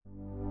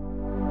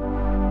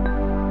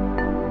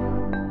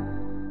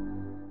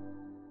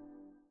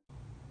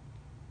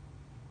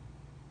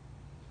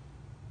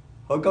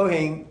好高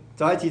興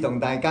再一次同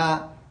大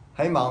家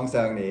喺網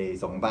上嚟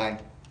崇拜。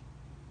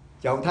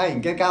猶太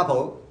人嘅家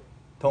譜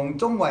同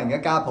中國人嘅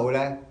家譜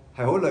呢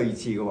係好類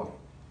似嘅喎，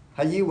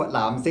係以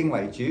男性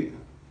為主。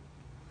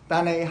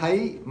但係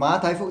喺馬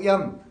太福音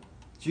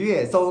主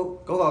耶穌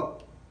嗰個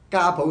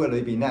家譜嘅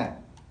裏邊呢，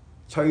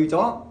除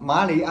咗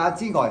瑪利亞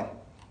之外，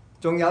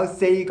仲有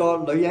4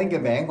個女人嘅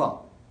名喎。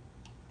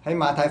喺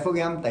馬太福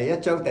音第1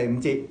章第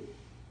5節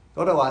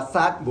嗰度話，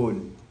撒門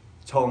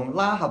從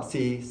拉合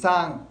氏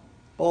生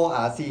波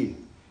阿斯，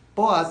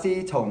波阿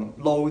斯從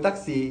路得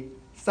氏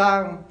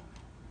生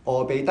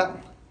俄備得，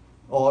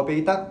俄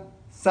備得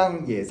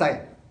生耶西。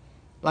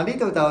嗱，呢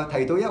度就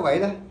提到一位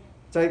呢，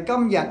就係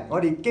今日我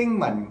哋經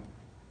文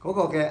嗰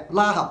個嘅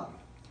拉合。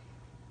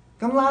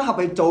咁拉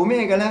合係做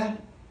咩嘅呢？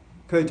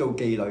佢係做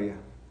妓女嘅。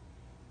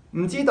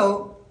唔知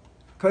道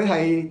佢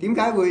係點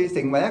解會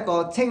成為一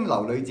個青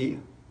樓女子？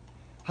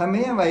係咪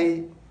因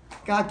為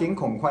家境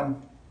窮困？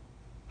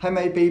係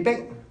咪被逼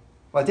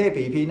或者係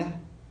被騙呢？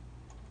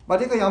或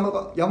者佢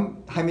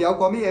係咪有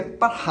個咩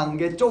不幸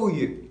嘅遭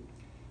遇？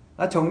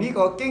啊，從呢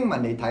個經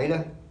文嚟睇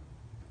呢，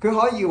佢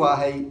可以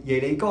話係耶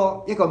利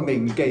哥一個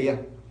名妓啊，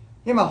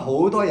因為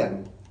好多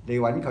人嚟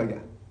揾佢嘅。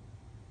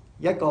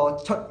一個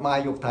出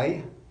賣肉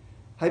體，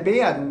係俾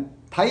人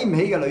睇唔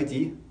起嘅女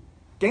子，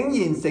竟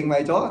然成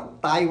為咗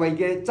大衛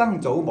嘅曾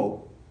祖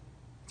母，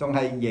仲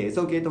係耶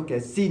穌基督嘅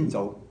先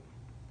祖。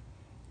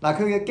嗱，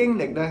佢嘅經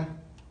歷呢，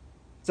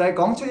就係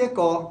講出一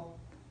個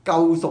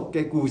救贖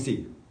嘅故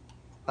事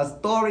 ，a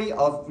story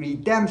of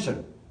redemption，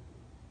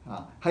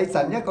 係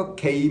神一個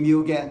奇妙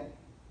嘅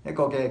一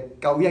個嘅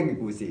救恩嘅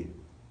故事。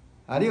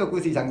呢個故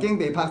事曾經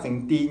被拍成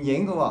電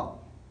影嘅喎，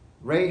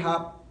《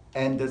Rahab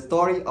and the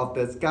Story of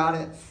the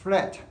Scarlet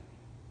Thread》。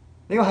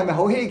你話係咪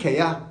好稀奇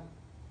啊？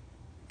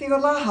呢個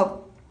拉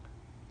合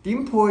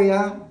點配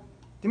啊？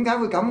點解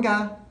會咁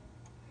㗎？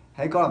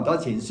喺哥林多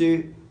前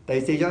書第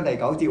4章第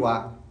9節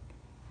話：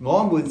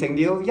我們成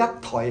了一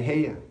台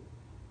戲啊，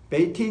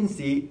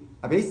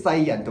俾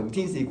世人同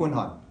天使觀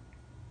看。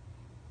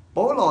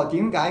保羅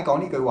點解講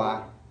呢句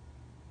話？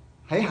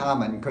喺下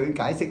文佢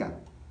解釋啊，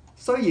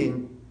雖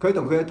然佢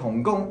同佢嘅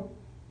同工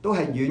都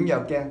係軟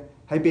弱嘅，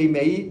係被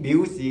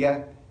藐視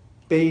嘅，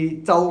被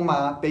咒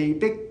罵、被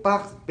逼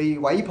迫、被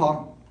毀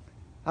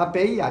謗，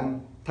俾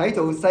人睇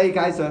做世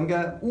界上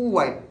嘅污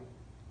穢，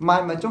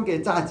萬物中嘅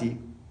渣滓。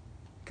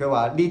佢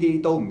話呢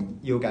啲都唔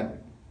要緊，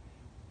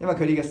因為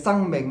佢哋嘅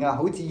生命啊，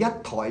好似一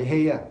台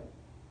戲啊。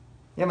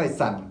因為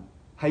神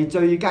係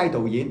最佳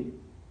導演，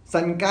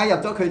神介入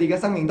咗佢哋嘅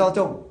生命當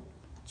中，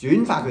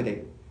轉化佢哋，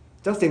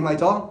就成為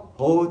咗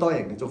好多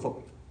人嘅祝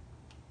福。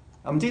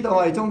唔知道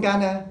我哋中間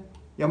呢，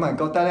有冇人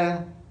覺得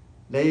呢，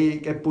你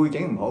嘅背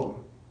景唔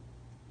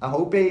好，好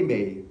卑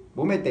微，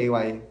冇咩地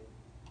位，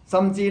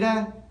甚至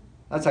呢，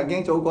曾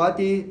經做過一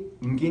啲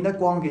唔見得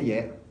光嘅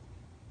嘢，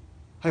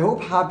係好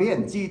怕俾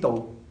人知道，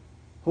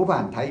好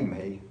怕人睇唔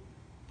起。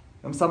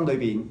咁心裏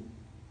邊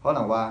可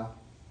能話：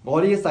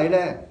我呢一世呢，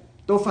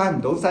都翻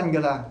唔到身㗎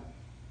啦，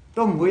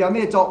都唔會有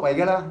咩作為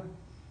㗎啦。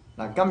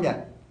嗱，今日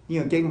呢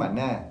個經文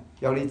呢，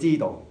有你知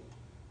道，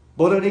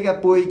無論你嘅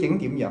背景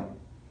點樣，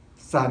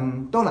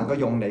神都能夠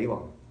用你喎。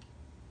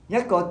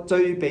一個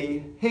最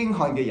被輕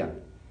看嘅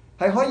人，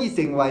係可以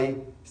成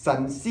為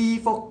神施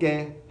福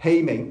嘅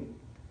器皿。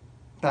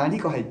但係呢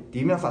個係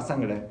點樣發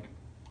生嘅呢？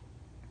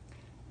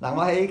嗱，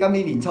我喺今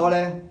年年初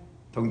呢，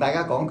同大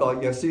家講過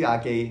約書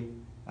亞記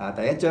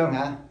第1章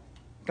嚇。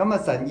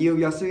咁神要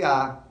約書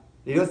亞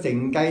嚟到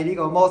承繼呢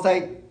個摩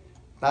西，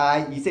帶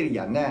以色列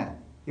人呢，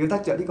要得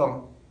着呢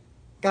個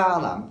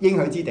迦南應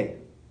許之地。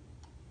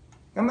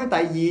咁喺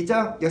第2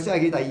章約書亞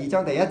記第2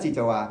章第1節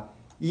就話，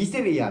以色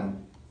列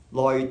人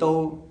來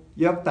到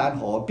約旦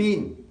河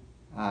邊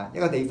一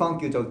個地方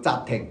叫做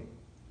什亭，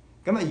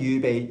咁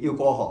預備要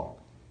過河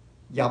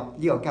入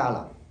呢個迦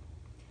南。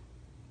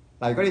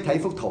嗱，如果你睇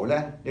幅圖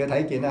呢，你會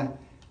睇見呢，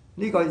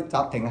呢個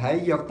什亭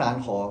喺約旦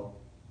河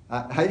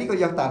喺呢個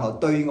約旦河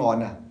對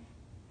岸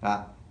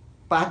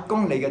8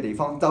公里嘅地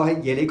方，就係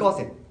耶利哥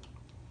城。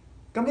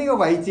咁呢個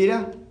位置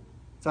呢，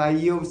就係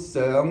要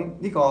上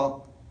呢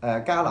個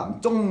迦南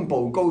中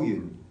部高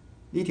原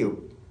呢條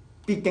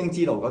必經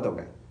之路嗰度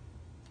嘅。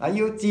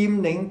要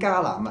佔領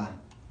迦南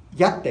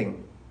一定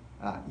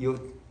要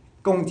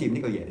攻佔呢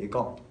個耶利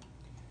哥。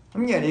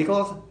咁耶利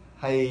哥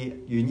係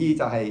原意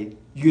就係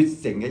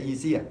悅城嘅意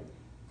思啊。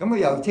咁佢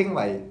又稱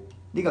為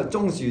呢個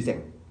棕樹城。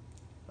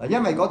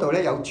因為嗰度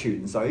呢有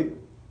泉水，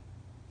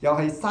又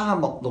係沙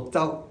漠綠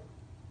洲。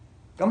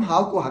咁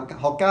考古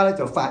學家呢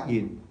就發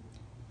現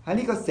喺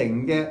呢個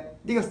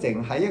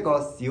城喺一個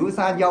小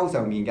山丘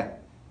上面嘅。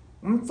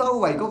咁周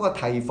圍嗰個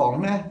堤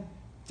防呢，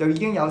就已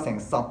經有成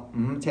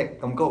15尺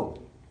咁高。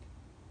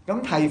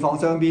咁堤防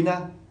上邊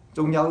呢，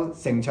仲有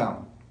城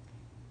牆。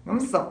咁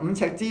15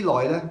尺之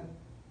內呢，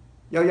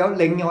又有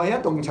另外一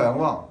棟牆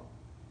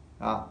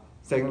喎，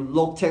成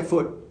6尺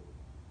闊，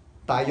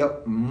大約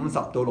50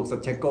到60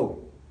尺高。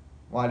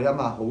哇！你諗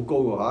下，好高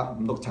喎嚇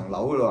，5、6層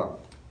樓噶咯。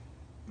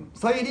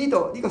所以呢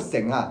個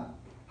城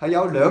係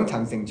有2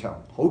層城牆，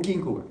好堅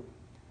固嘅。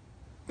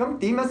咁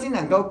點樣先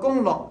能夠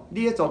攻落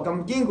呢一座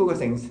咁堅固嘅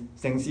城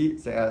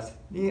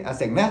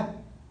呢？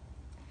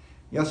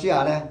約書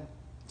亞咧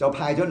就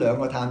派咗2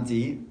個探子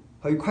去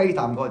窺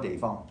探嗰個地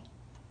方。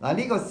嗱，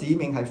呢個使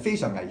命係非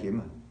常危險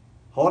啊，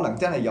可能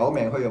真係有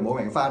命去又冇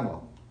命返喎。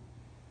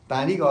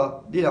但係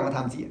呢2個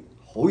探子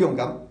好勇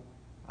敢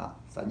啊！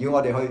神要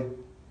我哋去，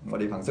我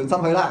哋憑信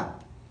心去啦。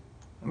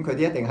咁佢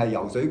哋一定係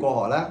游水過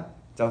河啦，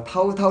就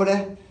偷偷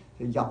咧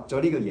入咗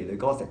呢個耶利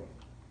哥城。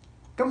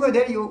咁佢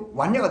哋要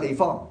揾一個地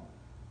方，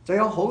就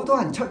有好多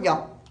人出入，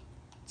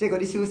即係嗰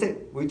啲消息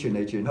會傳嚟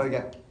傳去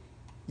嘅。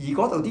而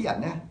嗰度啲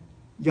人咧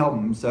又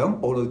唔想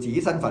暴露自己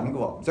身份嘅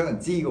喎，唔想人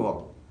知嘅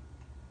喎。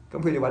咁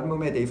佢哋揾到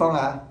咩地方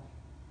啊？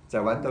就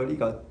揾到呢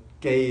個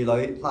妓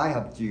女拉合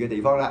住嘅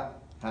地方啦。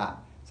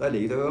所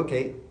以嚟到佢屋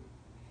企。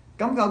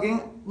咁究竟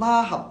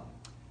拉合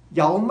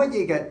有乜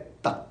嘢嘅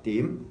特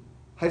點，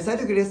係使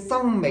到佢哋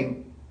生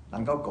命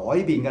能夠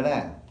改變嘅呢？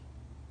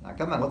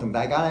今日我同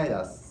大家咧就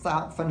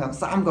分享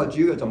3個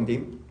主要嘅重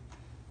點。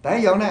第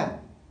一樣呢，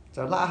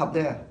就拉合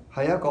咧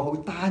係一個好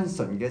單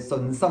純嘅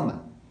信心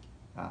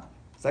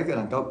使佢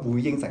能夠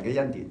回應神嘅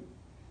恩典。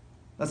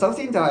首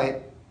先就係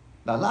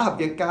拉合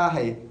嘅家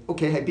係屋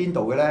企喺邊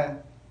度嘅呢？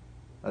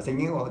聖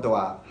經嗰度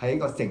話喺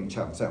個城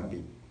牆上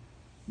邊。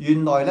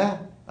原來呢，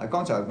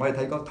剛才我哋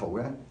睇個圖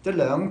咧，即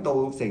係2道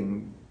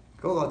城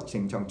嗰個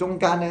城牆中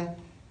間呢，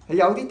係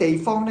有啲地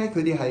方呢，佢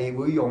哋係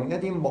會用一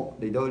啲木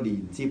嚟到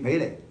連接起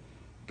嚟。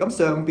咁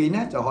上邊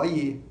呢就可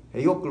以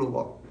起屋噶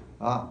咯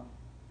喎。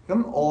咁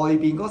外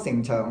邊嗰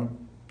城牆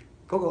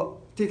嗰個，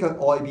即係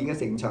佢外邊嘅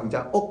城牆就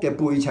係屋嘅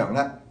背牆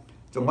啦，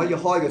仲可以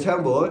開個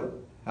窗門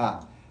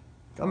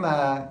咁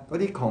嗰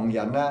啲窮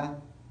人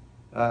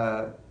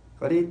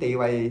嗰啲地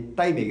位低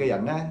微嘅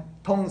人呢，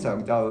通常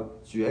就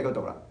住喺嗰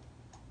度啦。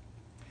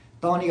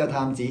當呢個2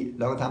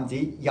個探子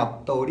入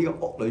到呢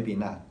個屋裏邊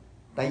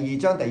第2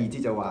章第2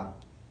節就話，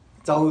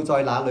就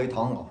在那裏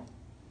躺臥。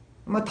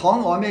咁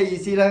躺臥咩意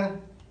思呢？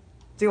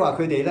即係話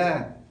佢哋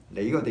咧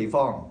嚟呢個地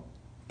方，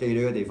妓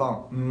女嘅地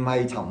方，唔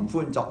係尋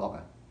歡作樂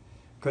啊！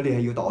佢哋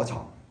係要躲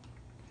藏。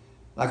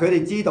佢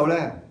哋知道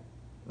咧，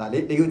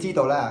你要知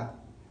道啦，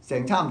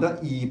成差唔多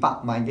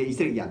200萬嘅以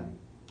色列人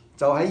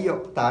就喺約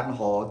旦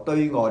河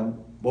對岸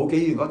冇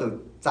幾遠嗰度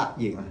紮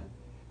營啊！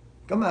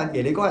咁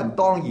耶利哥人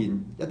當然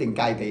一定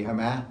戒備，係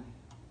咪啊？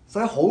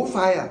所以好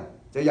快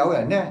就有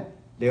人咧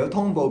嚟到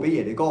通報俾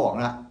耶利哥王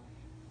啦。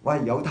喂，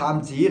有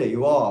探子嚟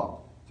喎，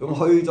仲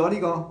去咗呢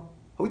個，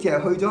好似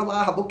係去咗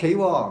拉合屋企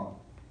喎。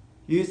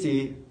於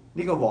是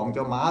呢個王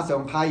就馬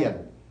上派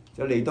人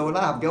就嚟到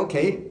拉合嘅屋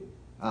企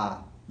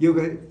要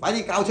佢快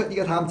啲交出呢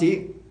個探子。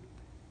咁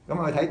我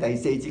哋睇第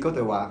4節嗰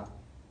度話，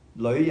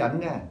女人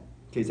呢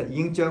其實已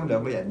經將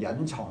2個人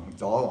隱藏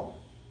咗。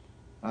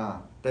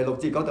第6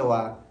節嗰度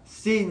話，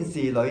先是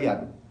女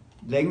人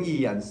領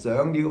2人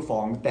上了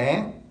房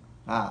頂，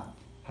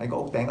喺個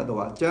屋頂嗰度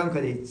話，將佢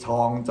哋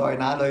藏在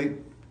那裏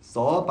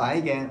所擺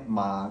嘅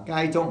麻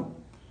秸中。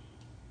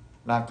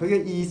佢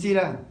嘅意思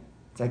呢，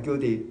就係叫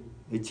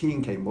你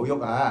千祈唔好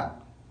喐安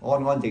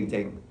安靜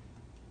靜。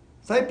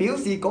所以表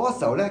示嗰個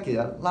時候呢，其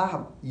實拉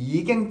合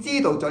已經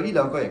知道咗呢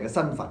2個人嘅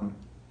身份。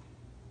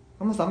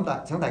咁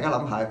請大家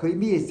諗下，佢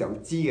咩時候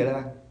知嘅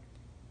呢？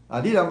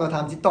呢2個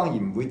探子當然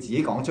唔會自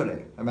己講出嚟，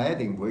係咪？一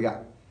定唔會㗎。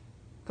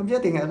咁一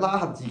定係拉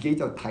合自己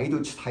就睇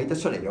得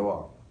出嚟嘅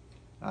喎。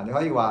你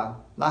可以話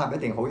拉合一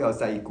定好有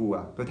世故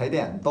啊！佢睇啲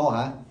人多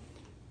嚇。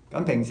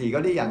咁平時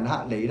嗰啲人客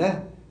嚟呢，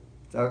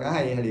就梗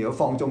係嚟到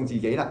放縱自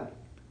己啦。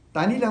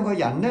但係呢2個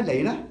人呢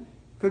嚟呢，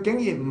佢竟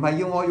然唔係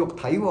要我肉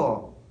體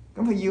喎。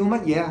咁佢要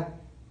乜嘢啊？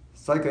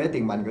所以佢一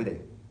定問佢哋：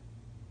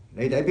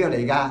你哋喺邊度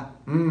嚟㗎？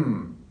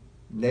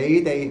你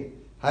哋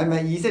係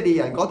咪以色列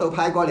人嗰度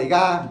派過嚟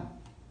㗎？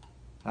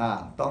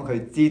當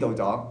佢知道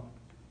咗，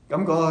咁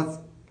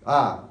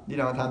呢2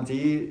個探子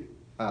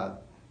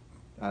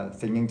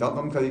承認咗，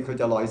咁佢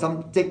就內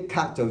心即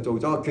刻就做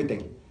咗個決定，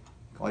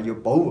我要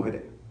保護佢哋。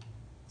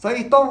所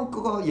以當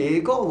嗰個耶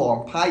利哥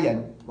王派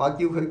人話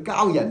叫佢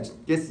交人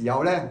嘅時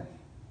候呢，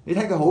你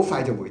睇佢好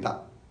快就回答，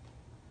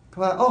佢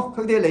話：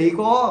佢哋嚟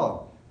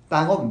過，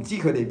但係我唔知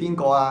佢哋邊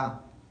個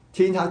啊！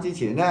天黑之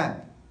前呢，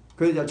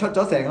佢哋就出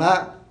咗城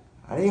啦，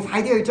你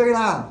快啲去追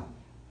啦！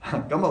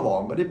咁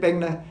王嗰啲兵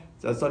呢，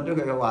就信咗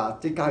佢嘅話，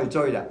即刻去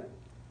追啦。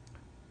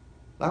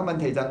問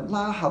題就係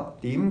拉合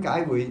點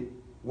解會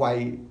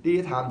為呢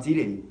啲探子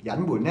嚟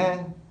隱瞞呢？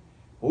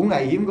好危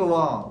險嘅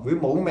喎，會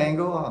冇命嘅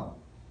喎。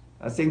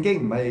聖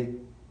經唔係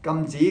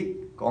禁止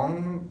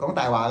講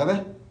大話嘅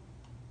咩？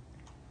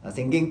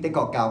聖經的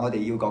確教我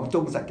哋要講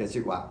忠實嘅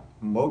説話，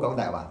唔好講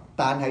大話。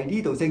但係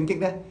呢度聖經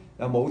呢，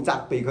又冇責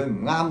備佢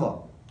唔啱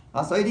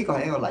喎。所以呢個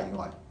係一個例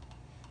外。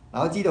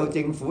我知道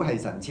政府係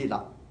神設立，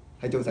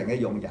係做神嘅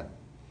用人。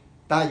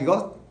但係如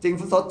果政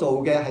府所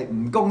做嘅係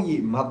唔公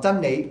義、唔合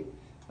真理，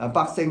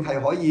百姓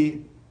係可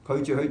以拒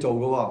絕去做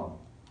嘅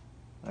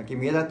喎。記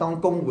唔記得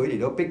當公會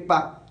嚟到逼迫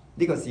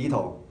呢個使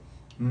徒，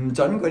唔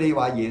準佢哋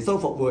話耶穌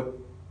復活，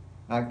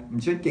唔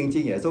准敬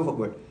戰耶穌復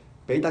活，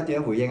彼得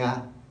點樣回應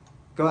啊？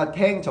佢話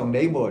聽從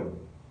你們，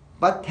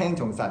不聽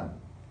從神，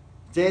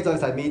這在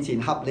神面前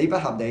合理不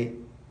合理？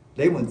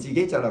你們自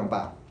己酌量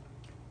吧。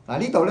嗱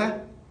呢度呢，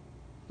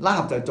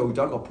拉合就做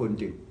咗一個判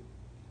斷，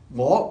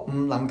我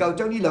唔能夠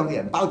將呢兩個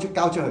人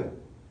交出去，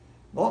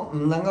我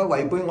唔能夠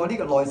違背我呢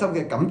個內心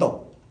嘅感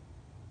動。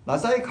嗱，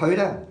所以佢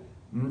呢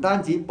唔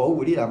單止保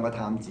護呢兩個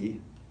探子，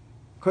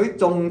佢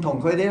仲同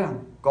佢哋咧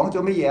講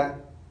咗乜嘢啊？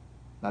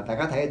嗱，大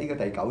家睇下呢個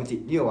第9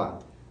節，呢度話：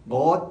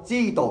我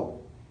知道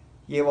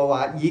耶和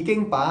華已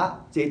經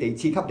把這地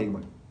賜給你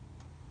們，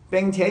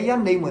並且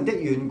因你們的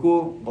緣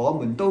故，我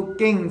們都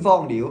驚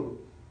慌了。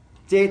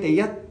這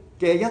地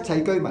嘅一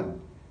切居民，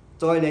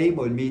在你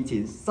們面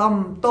前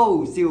心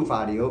都消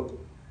化了。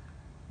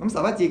咁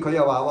11節佢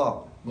又話喎：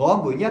我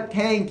們一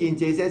聽見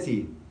這些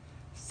事，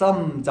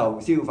心就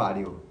消化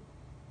了。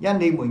因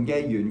你們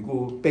嘅緣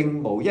故，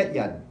並無一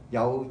人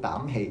有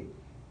膽氣。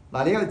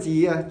嗱，你要注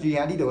意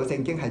下呢度嘅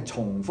聖經係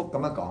重複咁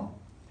樣講，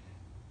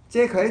即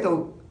係佢喺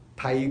度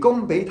提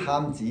供俾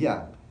探子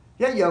啊，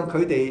一樣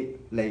佢哋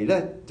嚟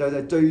呢就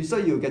係最需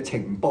要嘅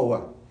情報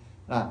啊！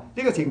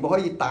呢個情報可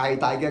以大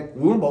大嘅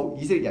鼓舞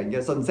以色列人嘅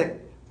信息，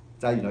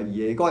就係原來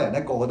耶利哥人呢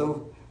個個都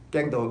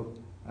驚到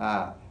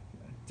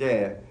即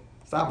係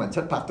三魂七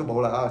魄都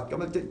冇啦啊！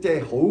咁即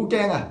係好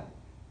驚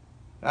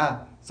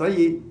啊！所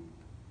以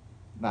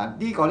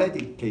呢個呢，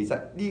其實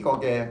呢個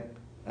嘅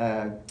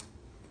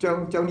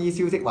將呢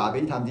啲消息話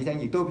俾探子聽，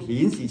亦都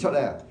顯示出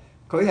咧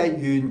佢係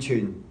完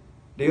全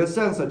你要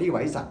相信呢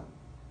位神。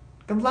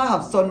咁拉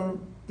合信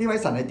呢位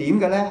神係點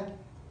嘅呢？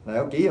嗱，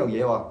有幾樣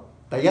嘢喎。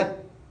第一，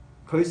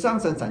佢相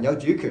信神有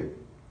主權，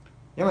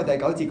因為第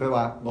9節佢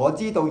話：我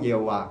知道耶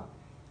和華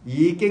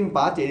已經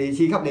把這地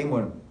賜給你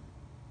們。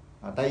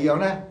第二樣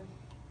呢，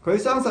佢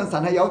相信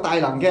神係有大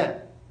能嘅。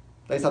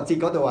第10節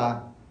嗰度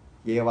話：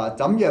耶和華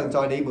怎樣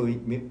在你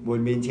們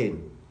面前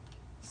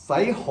使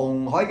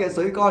紅海嘅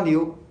水乾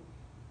了，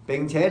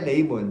並且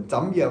你們怎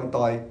樣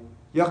待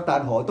約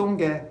旦河東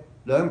嘅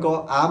2個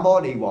亞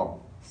摩利王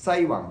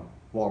西宏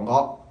和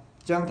噩，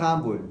將他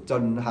們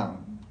進行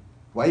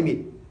毀滅。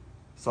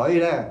所以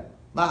呢，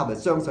拉合就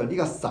相信呢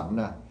個神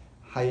啊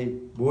係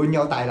滿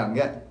有大能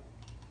嘅。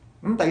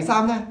咁第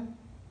3呢，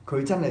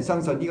佢真係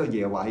相信呢個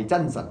耶和華係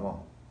真神喎。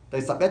第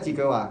11節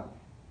佢話：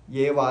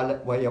耶和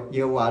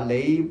華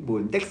你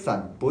們的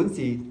神本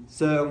是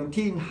上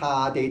天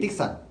下地的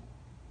神。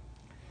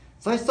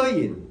所以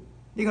雖然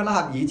呢個拉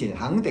合以前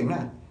肯定呢，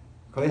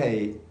佢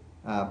係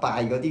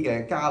拜嗰啲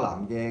嘅迦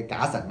南嘅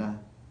假神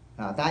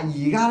但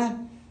係而家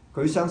呢，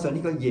佢相信呢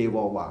個耶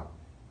和華，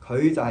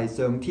佢就係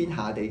上天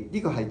下地，呢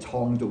個係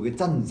創造嘅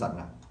真神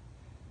啊！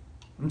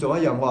咁仲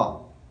有一樣喎，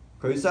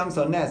佢相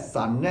信呢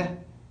神呢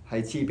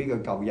係賜俾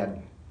佢救恩嘅，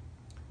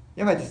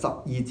因為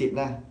12節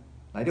呢，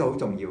呢啲好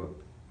重要。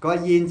佢話：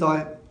現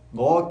在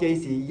我既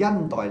是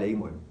恩待你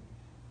們，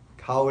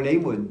求你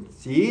們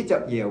指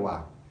着耶和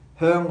華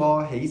向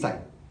我起誓，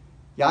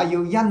也要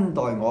恩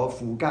待我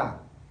父家，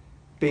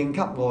並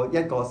給我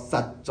一個實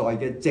在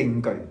嘅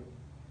證據。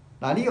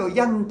呢個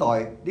恩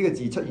待呢個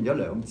字出現咗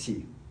2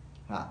次。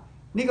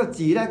呢個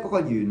字呢，嗰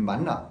個原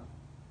文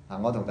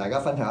我同大家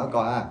分享一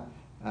個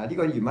呢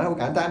個原文好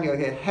簡單嘅，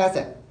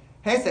叫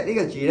Hesed 呢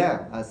個字呢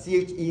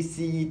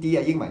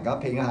，CHECED 英文咁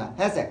拼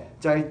Hesed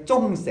就係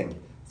忠誠，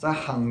就係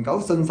恆久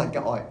信實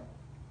嘅愛。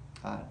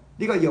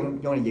呢個用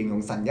嚟形容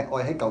神嘅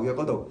愛喺舊約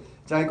嗰度，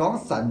就係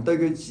講神對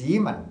佢子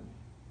民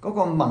嗰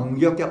個盟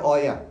約嘅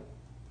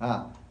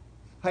愛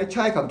喺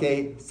出埃及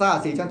記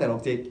34章第6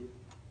節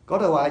嗰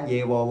度話：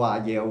耶和華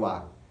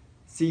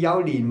是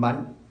有憐憫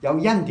有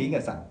恩典嘅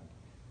神，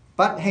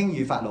不輕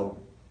易發怒，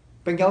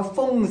並有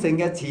豐盛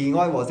嘅慈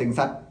愛和誠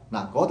實。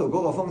嗰度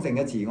嗰個豐盛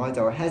嘅慈愛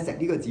就係 Hesed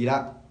呢個字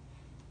啦。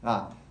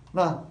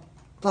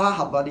拉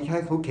合你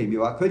睇好奇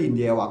妙佢連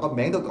耶和華個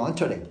名都講得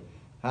出嚟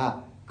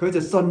佢就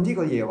信呢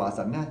個耶和華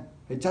神呢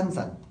係真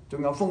神，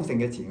仲有豐盛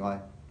嘅慈愛。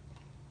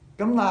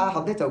咁拉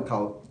合呢就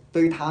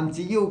對探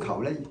子要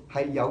求呢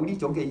係有呢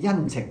種嘅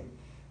恩情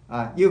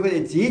要佢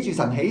哋指住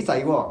神起誓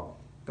喎。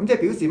咁即係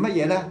表示乜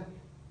嘢呢？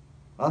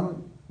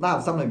拉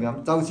合心裏面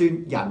諗，就算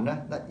人呢，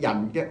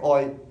人嘅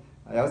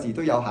愛有時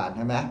都有限，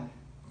係咪啊？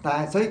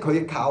但係所以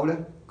佢靠呢，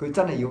佢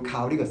真係要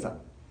靠呢個神。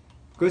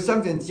佢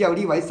相信只有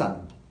呢位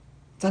神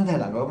真係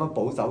能夠咁樣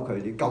保守佢，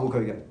你救佢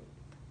嘅。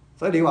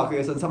所以你話佢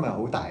嘅信心係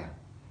好大啊！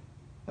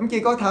咁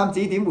結果探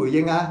子點回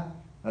應14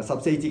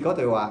節嗰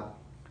度話：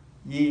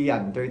義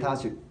人對他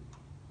說：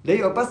你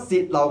若不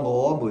泄漏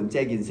我們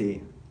這件事，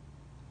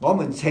我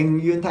們情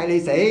願替你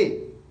死。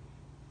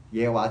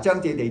耶和華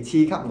將這地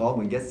賜給我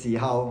們嘅時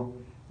候，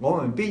我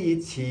們必以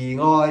慈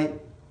愛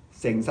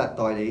誠實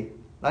待你。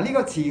呢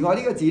個慈愛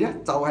呢個字呢，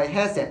就係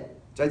Hesed，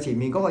就係前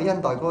面嗰個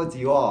恩待嗰個字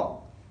喎。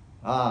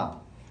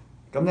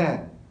咁呢，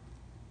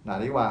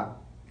你話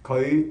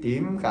佢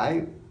點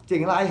解即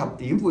係拉合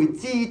點會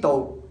知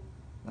道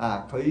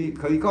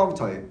佢剛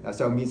才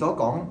上面所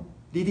講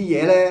呢啲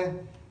嘢呢？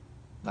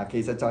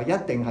其實就一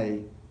定係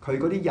佢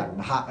嗰啲人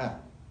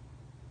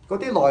客嗰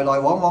啲來來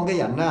往往嘅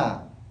人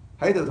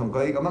喺度同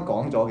佢咁樣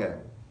講咗嘅。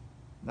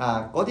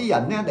嗰啲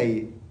人呢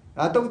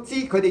嚟都知，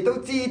佢哋都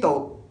知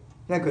道，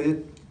因為佢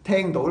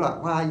聽到啦，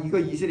哇！呢個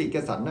以色列嘅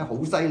神呢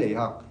好犀利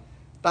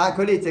但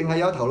係佢哋淨係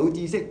有頭腦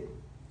知識，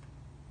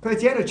佢哋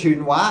只喺度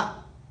傳話，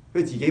佢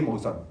自己冇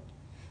信。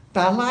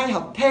但係拉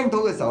合聽到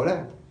嘅時候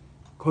咧，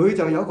佢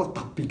就有一個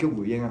特別嘅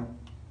回應啊！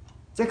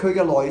即係佢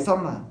嘅內心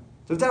啊，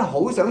就真係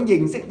好想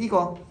認識呢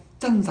個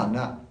真神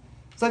啊！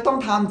所以當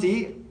探子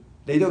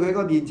嚟到佢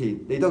個面前，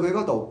嚟到佢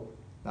嗰度，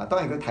嗱當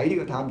然佢睇呢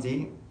個探子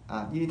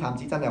啊，呢啲探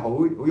子真係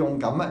好勇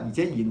敢啊，而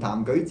且言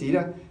談舉止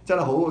咧真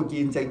係好好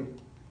見證。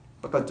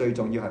不過最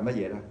重要係乜嘢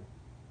咧？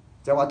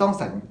就話當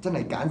神真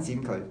係揀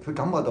選佢，佢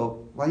感覺到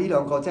哇呢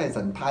兩個真係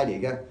神派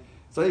嚟嘅，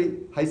所以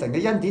係神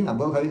嘅恩典臨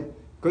到佢，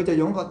佢就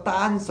用一個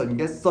單純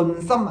嘅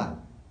信心啊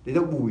嚟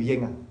到回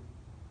應啊！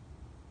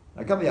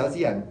嗱，今日有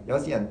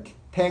啲人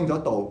聽咗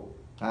道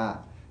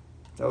啊，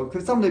就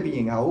佢心裏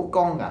邊仍係好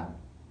剛硬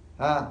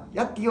啊，一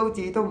啲好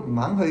似都唔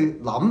肯去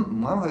諗，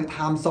唔肯去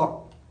探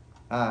索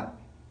啊，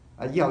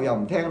以後又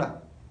唔聽啦。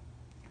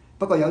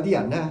不過有啲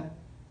人咧，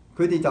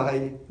佢哋就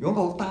係用一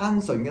個好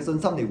單純嘅信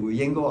心嚟回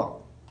應嘅喎。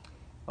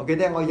我記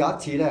得我有一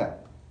次咧，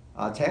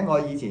請我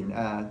以前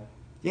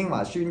英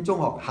華孫中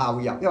學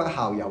校友一位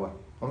校友啊，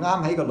我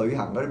啱喺個旅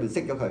行嗰度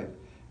識咗佢，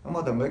咁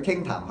我同佢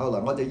傾談，後來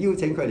我就邀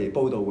請佢嚟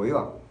報道會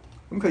喎。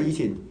咁佢以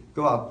前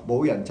佢話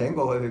冇人請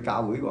過佢去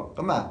教會喎，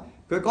咁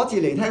佢嗰次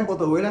嚟聽報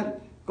道會咧，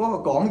嗰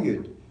個講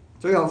員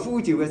最後呼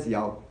召嘅時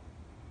候，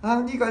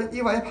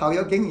呢位校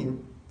友竟然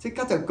即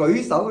刻就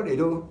舉手嚟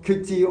到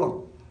決志喎。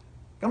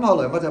咁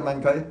後來我就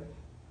問佢，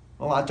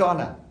我話 John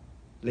啊，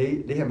你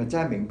係咪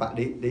真係明白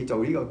你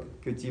做呢個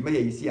決志乜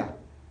嘢意思啊？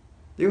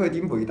點佢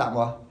點回答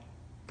我？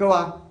佢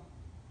話：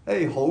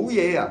好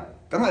嘢啊，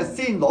梗係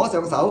先攞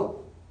上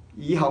手，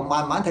以後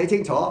慢慢睇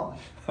清楚。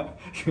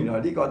原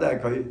來呢個都係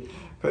佢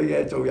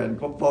嘅做人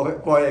過去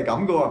係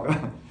咁嘅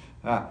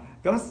喎。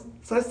咁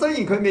所以雖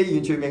然佢未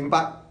完全明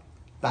白，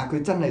但係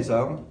佢真係想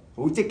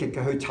好積極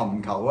嘅去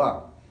尋求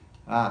啊。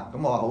咁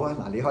我話好啊，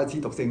嗱你開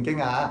始讀聖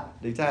經啊，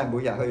你真係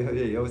每日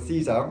去嚟到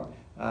思想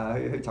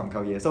去尋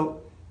求耶穌。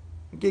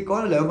結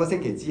果2個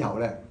星期之後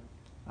咧，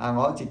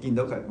我一次見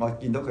到佢，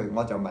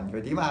我就問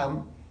佢點啊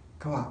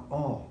咁，佢話：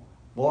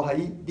我喺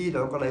呢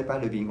2個禮拜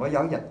裏邊，我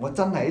有一日我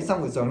真係喺生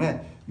活上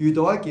咧遇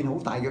到一件好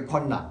大嘅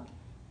困難，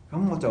咁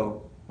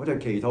我就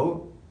祈禱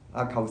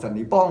求神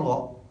嚟幫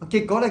我。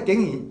結果咧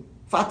竟然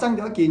發生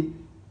咗一件，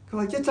佢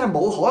話真係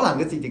冇可能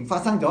嘅事情發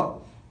生咗。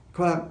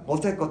佢話我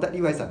真係覺得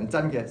呢位神係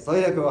真嘅，所以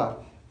咧佢話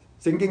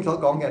聖經所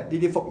講嘅呢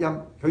啲福音，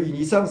佢願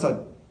意相信，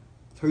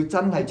佢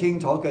真係清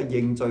楚嘅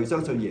認罪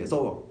相信耶穌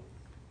喎。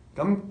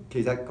咁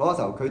其實嗰個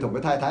時候佢同佢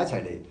太太一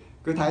齊嚟，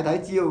佢太太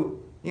只要呢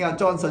個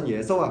John 信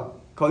耶穌啊，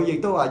佢亦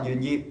都話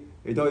願意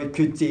嚟到去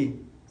決志，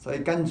所以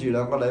跟住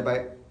2個禮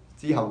拜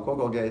之後嗰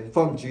個嘅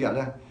福音主日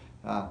咧，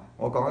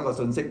我講一個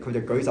信息，佢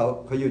就舉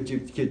手，佢要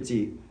決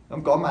志。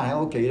咁嗰晚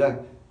喺屋企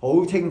咧，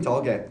好清楚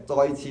嘅，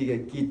再次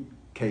嘅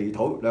祈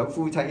禱，兩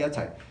夫妻一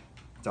齊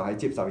就係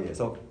接受耶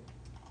穌。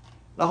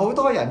好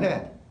多人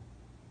咧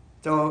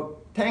就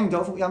聽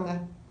咗福音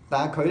咧，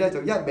但係佢咧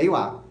就一味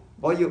話。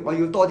我要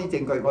多啲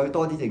證據，我要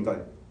多啲證據。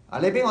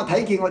你俾我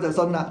睇見我就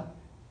信啦。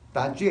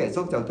但係主耶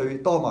穌就對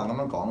多馬咁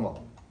樣講喎：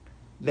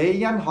你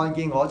因看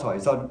見我才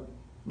信，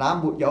那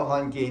沒有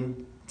看見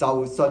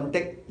就信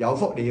的有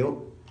福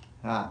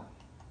了。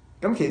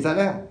咁其實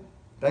咧，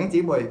弟兄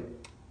姊妹，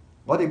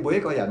我哋每一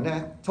個人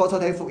咧，初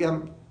睇福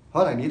音，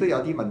可能你都有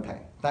啲問題，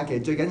但係其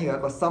實最緊要有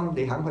一個心，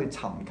你肯去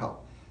尋求。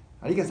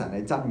呢個神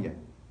係真嘅。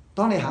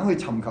當你肯去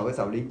尋求嘅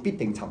時候，你必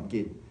定尋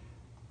見。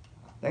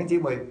弟兄姊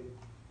妹，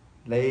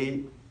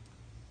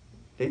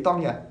你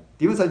當日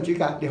點信主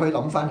㗎？你可以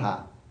諗翻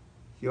下，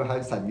要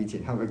喺神面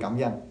前向佢感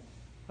恩。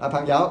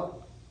朋友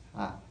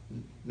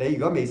你如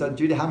果未信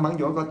主，你肯唔肯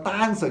用一個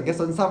單純嘅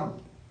信心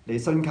嚟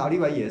信靠呢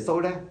位耶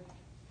穌呢？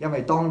因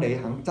為當你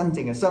肯真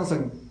正嘅相信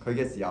佢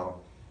嘅時候，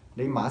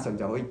你馬上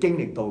就可以經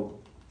歷到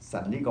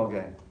神呢個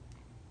嘅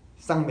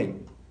生命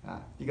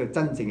呢個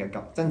真正嘅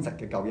真實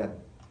嘅救恩。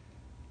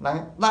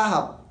拉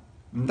合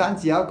唔單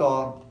止有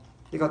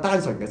一個單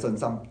純嘅信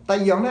心，第二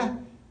樣呢，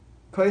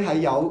佢係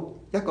有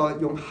一個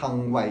用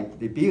行為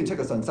嚟表現出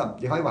嘅信心，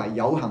你可以話係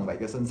有行為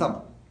嘅信心。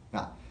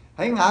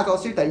喺雅各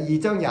書第2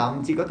章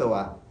25節嗰度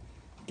話：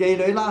妓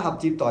女拉合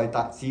接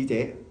待使者，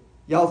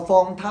又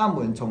放他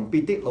們從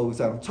別的路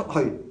上出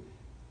去，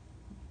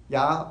也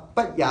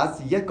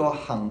是一個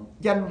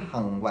因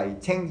行為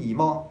稱義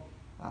麼？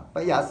不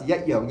也是一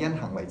樣因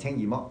行為稱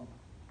義麼？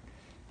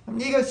咁呢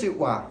句説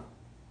話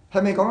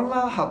係咪講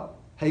拉合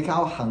係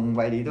靠行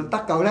為嚟到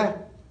得救呢？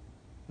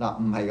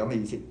唔係咁嘅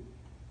意思。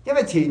因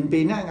為前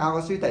邊咧雅各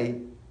書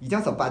第2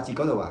章18節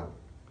嗰度話：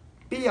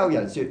必有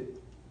人說，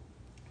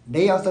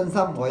你有信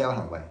心，我有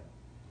行為。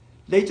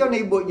你將你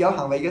沒有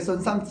行為嘅信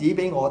心指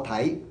俾我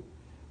睇，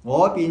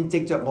我便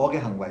藉着我嘅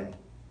行為，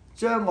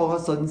將我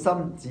嘅信心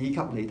指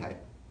給你睇。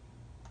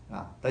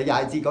第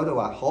20節嗰度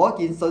話：可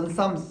見信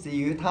心是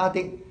與他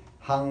的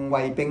行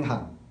為並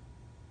行，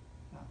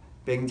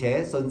並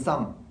且信心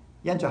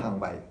因着行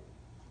為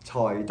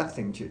才得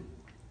成全。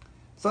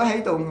所以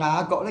喺度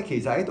雅各咧，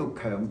其實喺度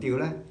強調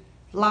咧。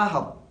拉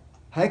合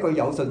係一個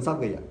有信心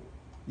嘅人，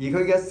而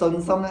佢嘅信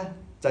心咧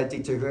就係藉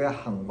住佢嘅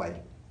行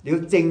為，你要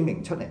證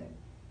明出嚟。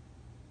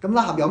咁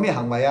拉合有咩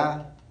行為啊？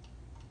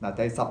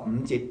第15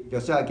節約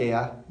書亞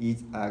記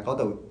嗰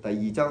度第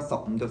2章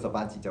15到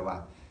18節就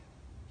話：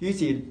於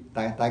是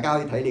大家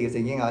可以睇你嘅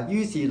聖經啊。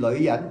於是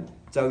女人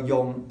就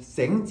用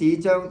繩子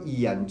將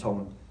義人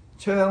從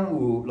窗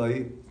戶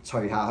裏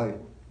除下去，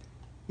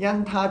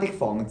因他的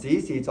房子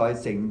是在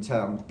城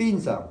牆邊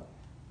上，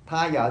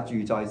他也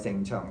住在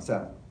城牆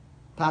上。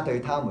他對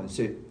他們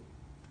說：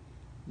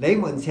你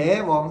們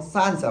且往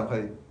山上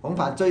去，恐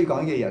怕追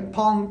趕嘅人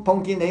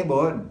碰見你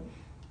們，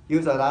要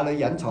在那裏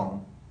隱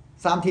藏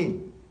3天，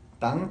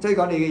等追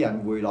趕你嘅人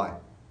回來，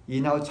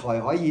然後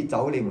才可以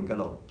走你們嘅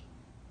路。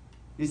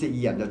於是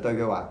義人就對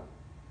佢話：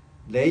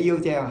你要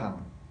這樣行，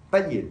不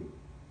然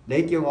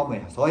你叫我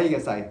們所起嘅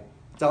誓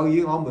就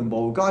與我們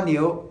無干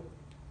了。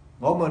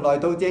我們來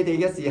到這地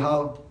嘅時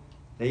候，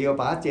你要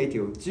把這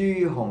條朱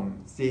紅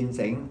線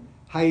繩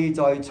繫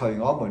在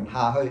隨我們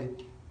下去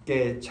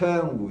嘅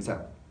窗戶上。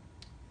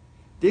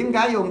點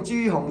解用朱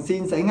紅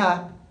線繩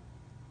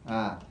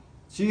啊？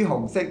朱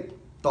紅色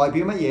代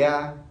表乜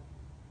嘢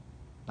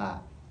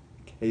啊？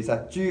其實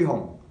朱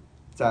紅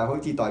就係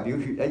好似代表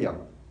血一樣。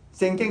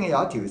聖經有一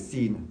條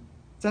線，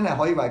真係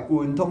可以話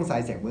貫通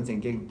晒成本聖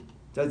經，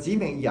就指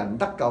明人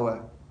得救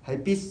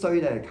係必須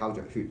咧靠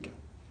着血嘅。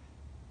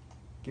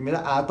記唔記得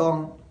亞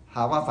當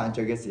夏娃犯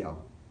罪嘅時候，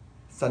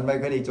神為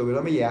佢哋做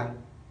咗乜嘢啊？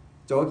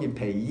做一件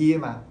皮衣啊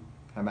嘛，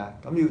係咪啊？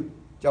咁要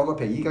有個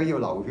皮衣梗要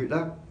流血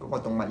啦，嗰個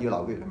動物要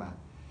流血係嘛？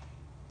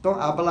當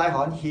亞伯拉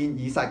罕獻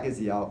以撒嘅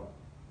時候，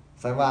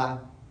神話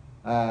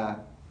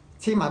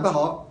千萬不可。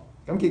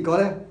咁結果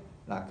咧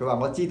嗱，佢話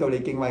我知道你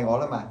敬畏我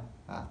啦嘛，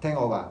聽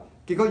我話。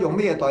結果用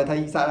咩代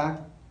替以撒啊？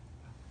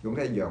用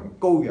嘅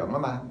羔羊啊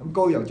嘛，咁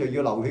羔羊就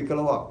要流血噶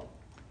咯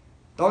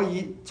喎。當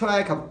出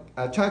埃及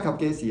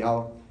嘅時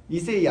候，以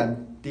色列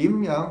人點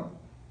樣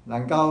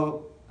能夠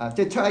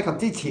即係出埃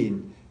及之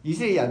前，以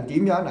色列人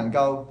點樣能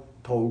夠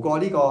逃過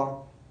呢個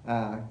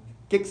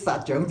擊殺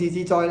長子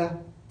之災咧？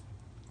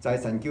就係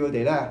神叫佢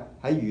哋咧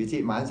喺逾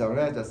節晚上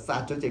咧就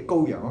殺咗隻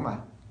羔羊啊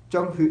嘛，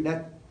將血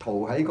咧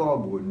塗喺嗰個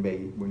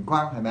門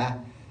框，係咪啊？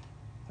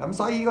咁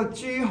所以呢個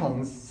朱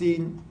紅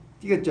線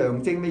呢個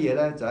象徵乜嘢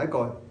咧？就係一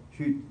個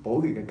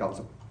寶血嘅救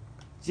贖，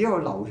只有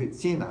流血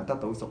先能得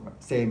到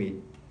赦免。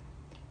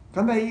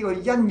咁喺呢個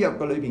恩約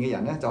嘅裏邊嘅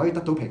人咧就可以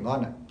得到平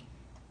安啦。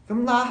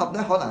咁拉合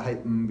咧可能係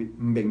唔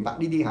明白呢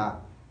啲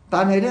嚇，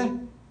但係咧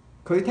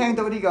佢聽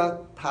到呢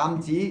個探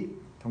子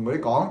同佢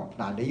講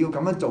嗱，你要咁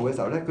樣做嘅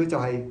時候咧，佢就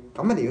係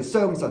咁樣嚟要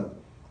相信，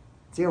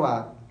即係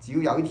話只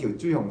要有呢條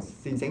朱紅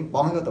線繩綁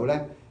喺嗰度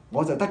咧，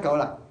我就得救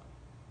啦。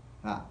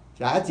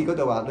廿一節嗰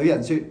度話，女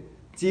人說：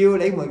照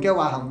你們嘅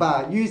話行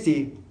吧。於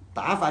是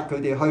打發佢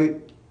哋去，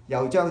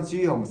又將朱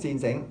紅線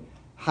繩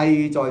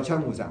繫在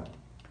窗戶上。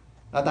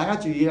大家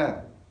注意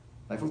咧，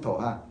嚟幅圖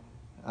嚇，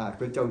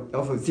佢就有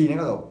條線喺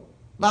嗰度。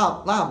拉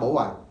合冇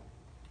話，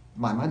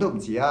慢慢都唔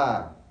遲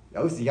啊，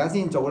有時間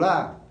先做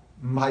啦。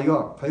唔係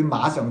喎，佢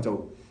馬上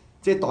做，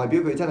即係代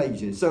表佢真係完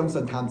全相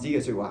信探子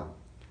嘅説話。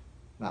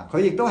佢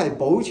亦都係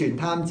保存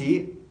探子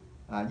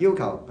要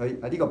求佢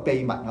呢個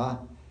秘密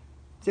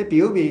即係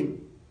表面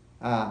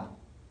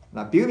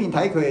表面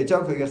睇佢係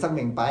將佢嘅生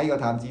命擺喺個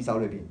探子手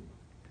裏邊，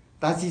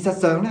但事實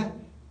上咧，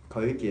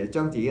佢其實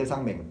將自己嘅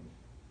生命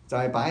就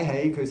係擺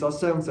喺佢所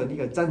相信呢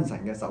個真神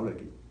嘅手裏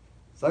邊，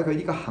所以佢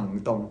呢個行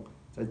動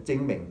就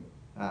證明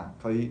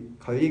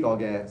佢呢個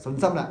嘅信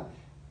心啦。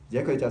而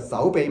且佢就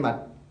守秘密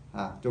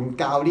仲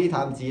教呢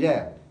探子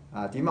咧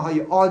點樣可以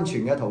安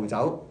全嘅逃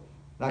走。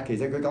其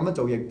實佢咁樣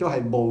做亦都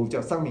係冒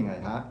着生命危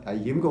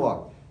險嘅喎，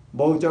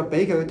冒着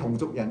俾佢同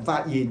族人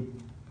發現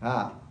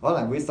可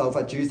能會受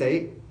罰處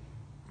死，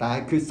但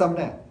係決心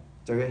咧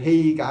就要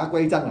棄假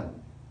歸真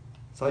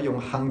所以用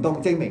行動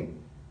證明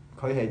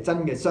佢係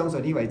真嘅相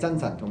信呢位真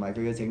神同埋佢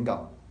嘅拯救。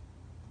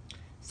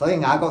所以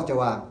雅各就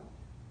話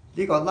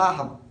呢個拉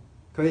合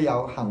佢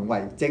有行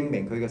為證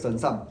明佢嘅信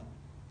心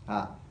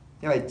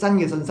因為真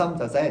嘅信心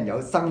就使人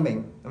有生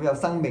命，咁有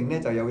生命咧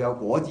就有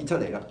果子出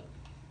嚟啦。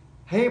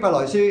希伯來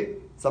書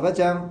11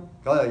章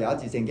嗰度有一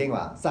節聖經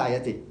話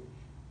31節，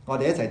我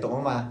哋一齊讀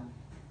啊嘛。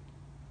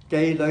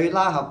妓女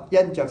拉合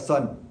因着信，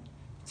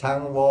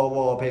曾和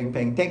和平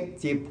平的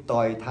接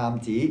待探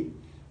子，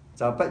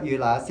就不與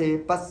那些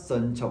不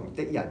順從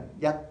的人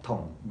一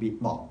同滅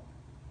亡。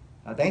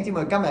弟兄姊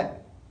妹，今日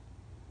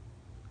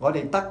我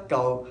哋得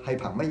救係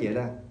憑乜嘢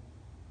呢？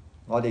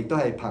我哋都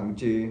係憑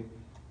住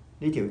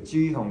呢條朱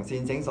紅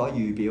線繩所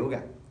預表嘅。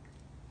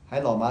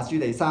喺羅馬書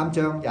第3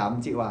章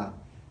25節話：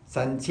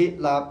神設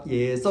立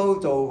耶穌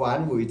做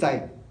挽回祭，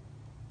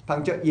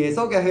憑着耶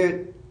穌嘅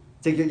血，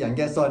藉着人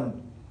嘅信，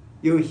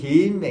要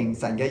顯明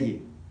神嘅義。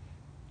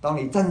當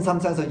你真心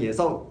相信耶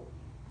穌，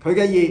佢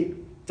嘅義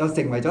就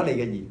成為咗你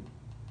嘅義，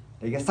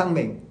你嘅生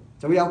命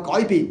就會有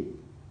改變，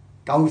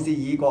舊事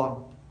已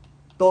過，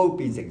都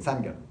變成新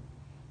嘅。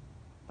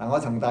我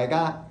同大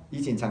家以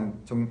前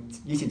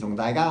同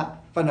大家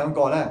分享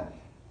過咧，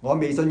我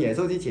未信耶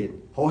穌之前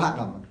好黑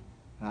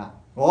暗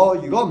我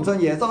如果唔信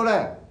耶穌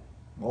咧，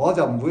我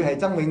就唔會係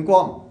曾永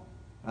光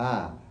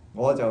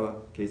我就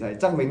其實係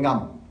曾永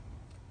暗，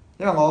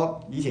因為我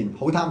以前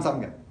好貪心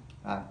嘅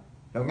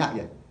有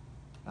人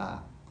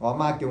我阿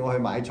媽叫我去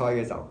買菜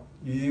嘅時候，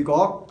如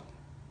果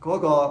嗰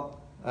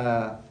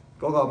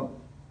個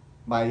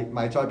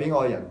賣菜俾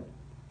我嘅人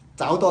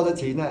找多咗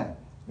錢咧，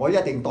我一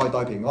定代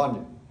代平安嘅。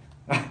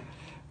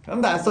咁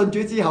但係信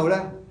主之後咧，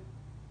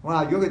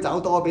哇！如果佢找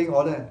多俾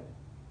我咧，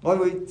我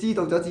會知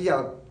道咗之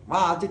後，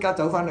哇！即刻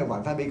走翻去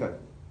還翻俾佢。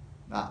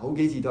好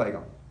幾次都係咁。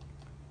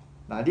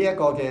呢一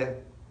個嘅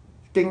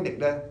經歷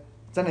咧，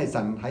真係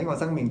神喺我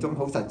生命中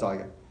好實在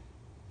嘅。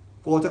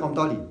過咗咁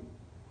多年，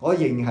我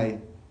仍係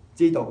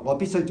知道我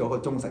必須做一個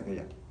忠實嘅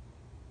人。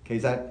其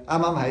實啱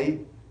啱喺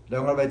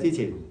2個禮拜之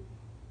前，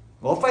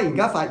我忽然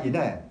間發現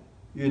咧，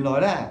原來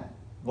咧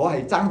我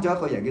係爭咗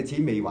一個人嘅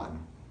錢未還。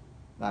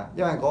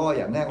因為嗰個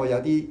人咧，我有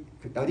啲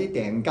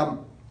訂金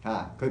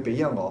佢俾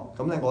咗我，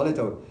咁咧我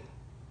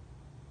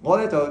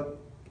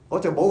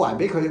就冇還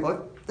俾佢。我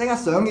即刻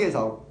上嘅時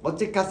候，我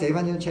即刻寫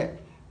翻張 check，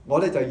 我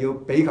咧就要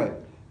俾佢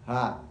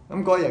咁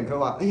嗰個人佢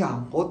話：哎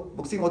呀，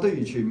牧師我都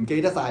完全唔記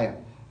得晒啊！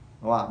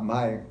我話唔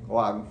係，我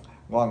話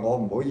我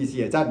唔好意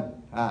思啊，真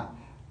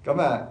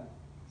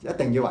一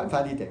定要還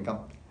翻啲訂金。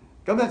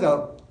咁咧就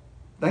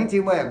弟兄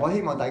姊妹，我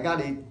希望大家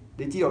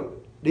你知道，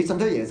你信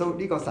咗耶穌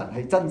呢個神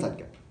係真實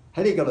嘅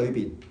喺你嘅裏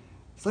邊，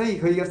所以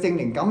佢嘅聖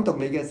靈感動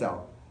你嘅時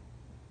候，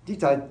就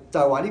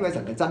係話呢位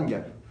神係真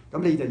嘅，咁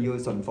你就要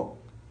信服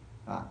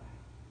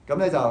咁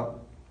咧就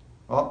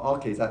我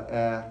其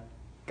實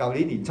舊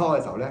年年初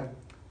嘅時候咧，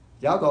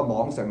有一個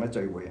網上嘅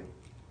聚會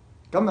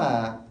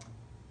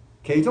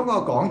其中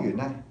嗰個講員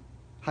咧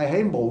係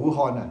喺武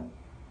漢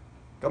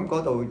咁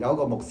嗰度有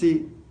個牧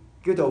師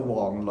叫做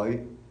黃磊。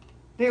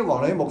呢個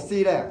黃磊牧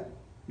師咧，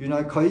原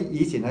來佢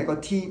以前係個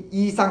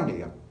醫生嚟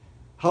嘅，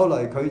後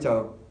來佢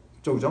就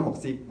做咗牧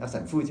師，阿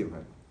神呼召佢。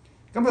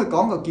咁佢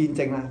講個見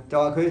證啊，就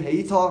話佢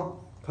起初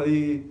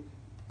佢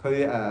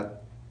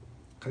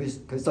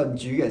信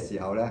主嘅時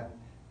候咧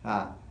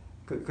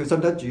佢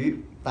信得主，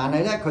但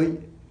係咧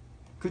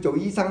佢做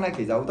醫生咧，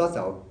其實好多時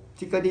候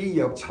即嗰啲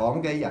藥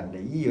廠嘅人嚟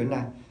醫院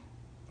咧，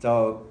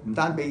就唔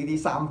單俾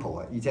啲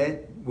sample而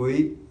且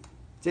會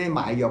即係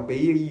賣藥俾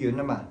醫院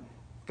啊嘛。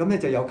咁咧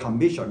就有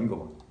commission 嘅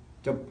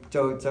喎，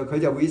佢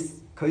就會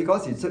佢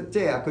嗰時即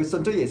係佢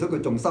信咗耶穌，佢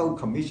仲收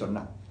commission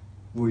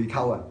回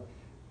扣啊。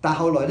但係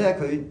後來咧，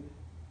佢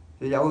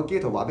有個基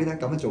督徒話俾你聽，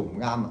咁樣做唔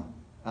啱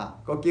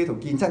個基督徒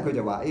見親佢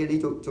就話：你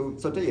做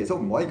信咗耶穌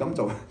唔可以咁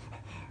做。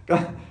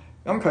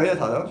咁佢咧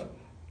頭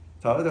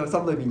喺心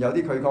裏邊有啲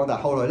拒抗，但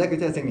係後來咧佢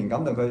真係聖靈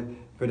感動佢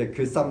哋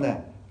決心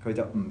咧，佢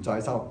就唔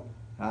再收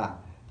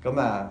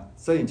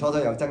雖然初初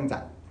有掙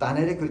扎，但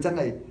係咧佢真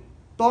係。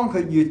當佢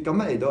越咁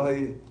樣嚟到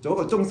去做一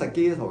個忠實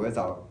基督徒嘅時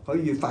候，佢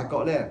越發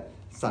覺咧，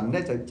神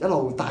咧就一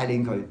路帶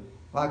領佢，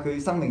哇！佢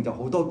生命就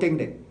好多經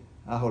歷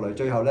後來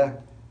最後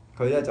咧，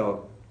佢咧就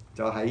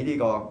喺呢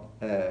個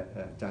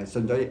就係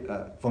信咗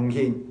奉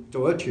獻，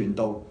做咗傳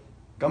道。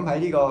咁喺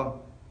呢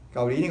個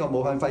舊年呢個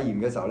武漢肺炎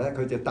嘅時候咧，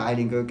佢就帶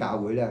領佢嘅教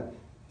會咧，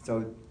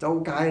就周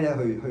街咧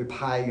去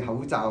派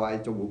口罩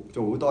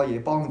做好多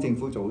嘢，幫政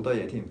府做好多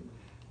嘢添。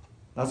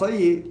所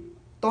以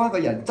當一個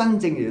人真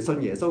正嚟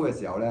信耶穌嘅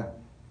時候咧，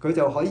佢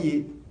就可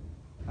以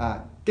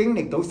經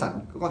歷到神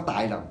嗰個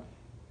大能，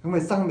咁佢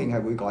生命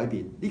係會改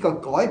變。呢個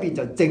改變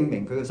就證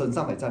明佢嘅信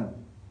心係真。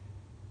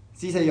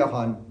施洗約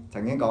翰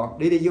曾經講：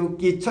你哋要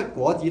結出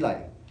果子嚟，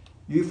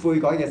與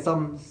悔改嘅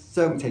心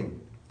相稱。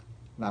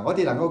我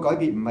哋能夠改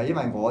變，唔係因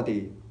為我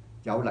哋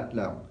有力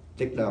量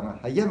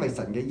係因為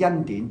神嘅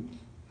恩典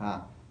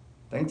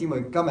弟兄姊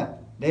妹，今日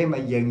你係咪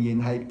仍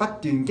然係不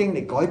斷經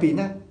歷改變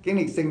呢？經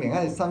歷聖靈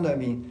喺你心裏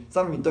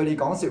面對你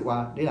講説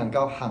話，你能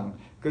夠行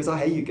佢所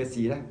喜悅嘅事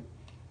呢？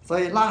所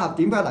以拉合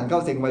點解能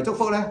夠成為祝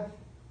福呢？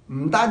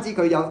唔單止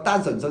佢有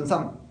單純信心，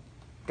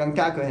更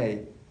加佢係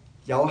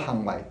有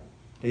行為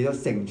嚟到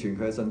成全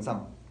佢嘅信心。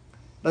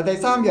第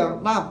三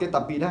樣拉合嘅特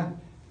別呢，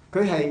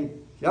佢係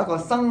有一個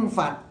生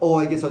發愛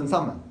嘅信心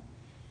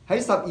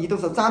喺12到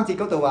13節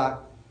嗰度話，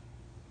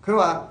佢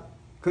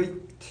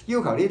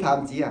要求啲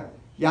探子也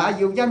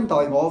要恩待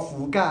我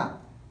父家，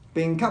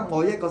並給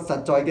我一個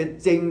實在嘅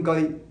證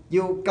據，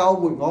要救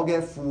活我嘅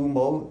父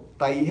母、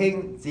弟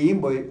兄姊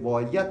妹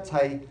和一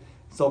切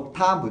屬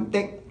他們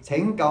的，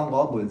拯救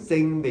我們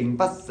性命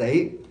不死。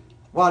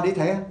哇！你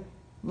睇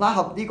拉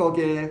合呢個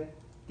嘅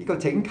呢個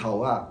請求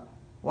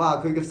哇！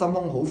佢嘅心胸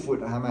好闊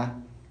係咪啊？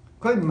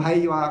佢唔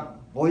係話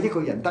我一個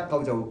人得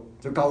救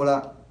就夠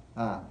啦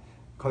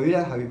佢咧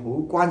係好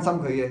關心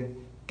佢嘅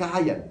家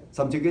人，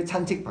甚至佢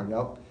親戚朋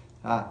友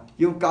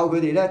要救佢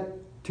哋咧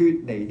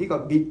脫離呢個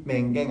滅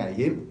命嘅危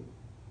險。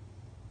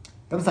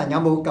咁神有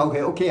冇救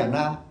佢屋企人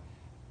啊？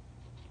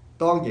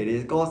當耶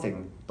利哥城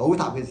倒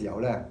塌嘅時候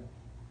咧，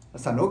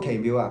神好奇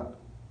妙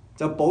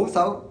就保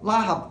守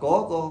拉合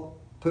嗰個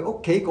佢屋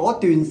企嗰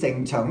段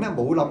城牆咧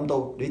冇冧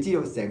到。你知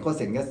道成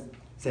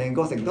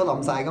個城都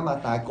冧晒噶嘛，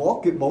但係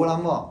嗰橛冇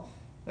冧喎。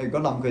如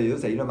果冧佢哋都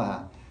死啦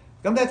嘛。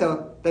咁咧就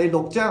第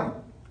6章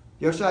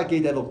約書亞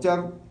記第6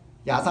章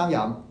23、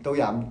25到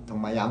25同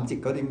埋25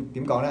節嗰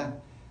點講咧？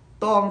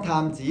當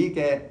探子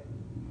嘅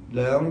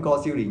2個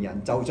少年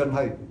人就進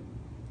去，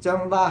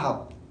將拉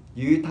合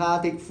與他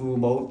的父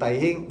母、弟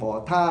兄和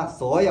他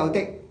所有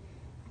的，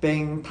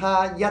並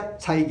他一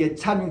切嘅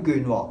親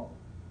眷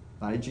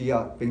你注意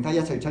並他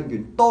一切親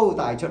眷都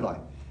帶出來，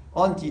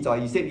安置在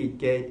以色列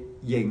嘅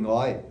營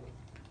外。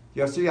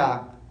約書亞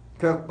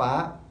卻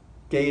把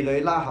妓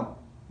女拉合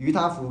與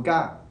他父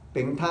家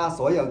並他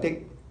所有的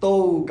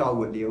都救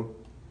活了，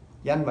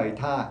因為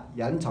他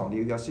隱藏了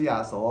約書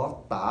亞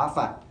所打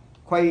發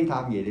窺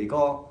探耶利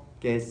哥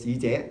嘅使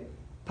者，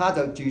他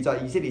就住在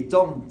以色列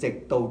中，直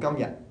到今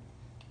日。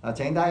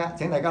請大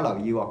家留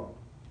意喎，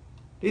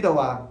呢度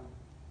話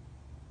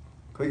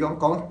佢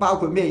講包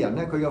括咩人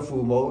呢？佢嘅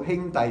父母、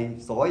兄弟、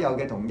所有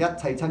嘅同一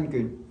切親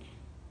眷。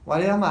話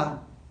你諗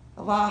下，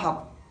拉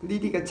合呢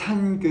啲嘅親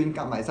眷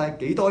夾埋晒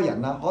幾多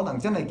人啊？可能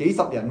真係幾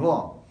十人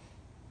喎。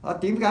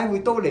點解會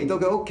都嚟到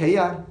佢屋企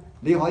啊？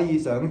你可以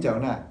想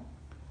像啦，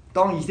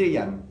當以色列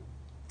人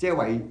即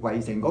係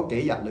圍城嗰幾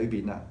日裏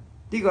邊啊，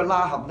呢個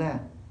拉合呢，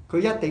佢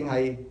一定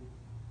係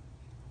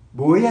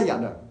每一日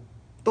啊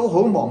都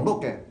好忙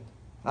碌嘅，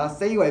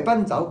四圍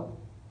奔走，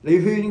你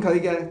勸佢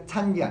嘅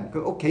親人、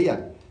佢屋企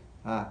人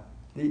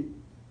你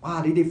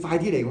哋快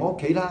啲嚟我屋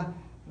企啦！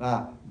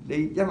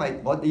因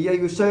為你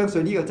要相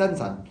信呢個真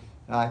神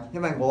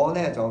因為我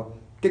呢就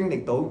經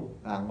歷到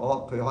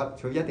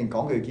佢一定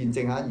講佢見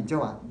證然之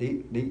後話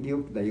你要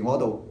嚟我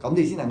度，咁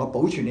你先能夠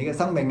保存你嘅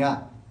生命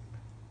啊！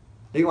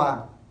你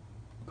話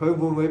佢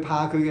會唔會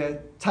怕佢嘅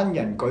親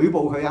人舉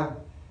報佢啊？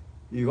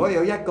如果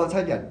有一個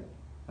親人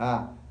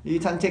呢啲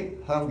親戚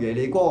向耶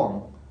利哥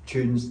王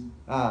傳信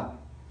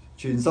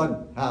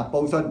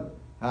報信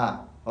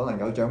可能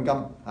有獎金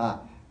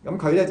咁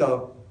佢呢就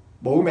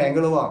冇命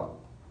㗎咯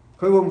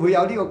喎！佢會唔會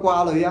有呢個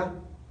掛慮啊？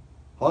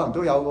可能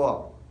都有嘅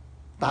喎，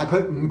但係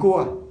佢唔顧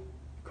啊！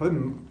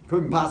佢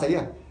唔怕死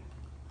啊！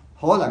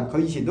可能佢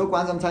以前都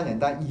關心親人，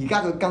但係而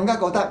家佢更加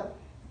覺得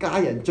家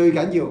人最緊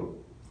要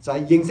就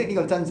係認識呢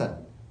個真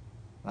神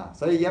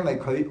所以因為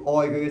佢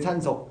愛佢嘅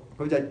親屬，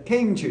佢就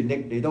傾全力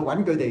嚟到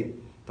揾佢哋，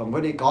同佢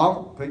哋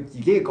講佢自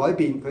己嘅改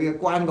變，佢嘅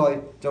關愛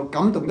就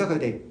感動得佢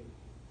哋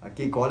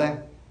結果呢，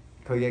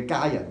佢嘅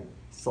家人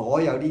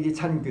所有呢啲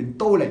親眷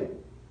都嚟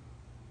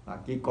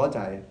結果就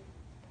係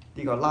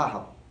呢個拉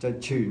合就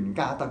全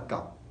家得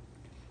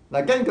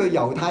救。根據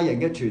猶太人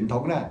嘅傳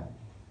統呢，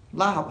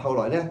拉合後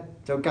來呢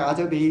就嫁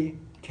咗俾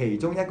其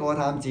中一個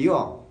探子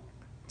喎，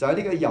就係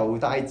呢個猶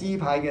大支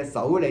派嘅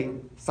首領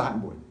撒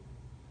門。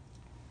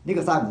呢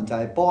個撒門就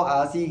係波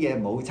亞斯嘅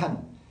母親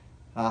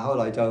後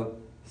來就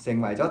成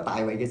為咗大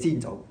衛嘅先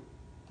祖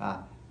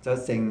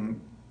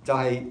就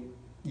係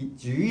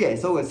主耶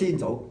穌嘅先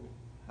祖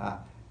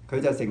佢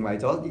就成為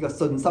咗呢個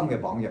信心嘅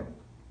榜樣。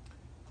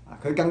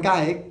佢更加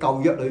喺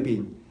舊約裏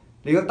邊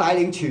嚟到帶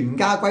領全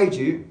家歸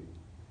主，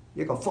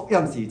一個福音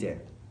使者。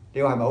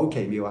你話係咪好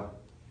奇妙啊？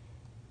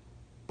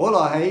保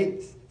羅喺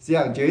使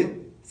行傳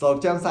16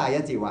章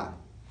31節話：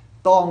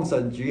當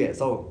信主耶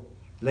穌，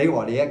你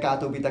和你一家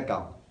都必得救。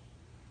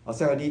我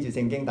相信呢段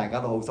聖經大家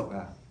都好熟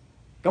啊。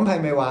咁係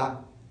咪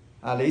話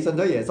你信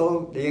咗耶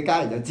穌，你嘅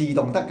家人就自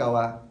動得救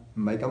啊？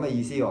唔係咁嘅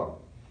意思喎。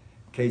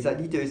其實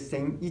呢段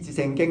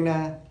聖經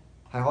呢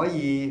係可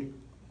以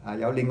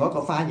有另外一個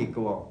翻譯嘅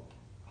喎。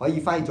可以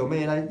翻譯做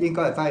咩呢？應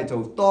該係翻譯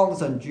做當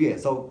信主耶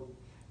穌，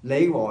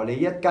你和你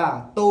一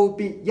家都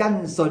必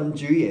因信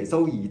主耶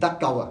穌而得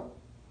救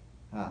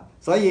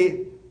所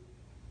以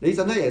你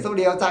信咗耶穌，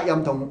你有責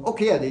任同屋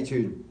企人嚟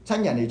傳、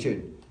親人嚟傳，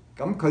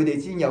咁佢哋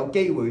先有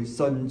機會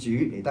信主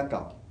嚟得救。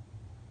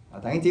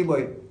弟兄姊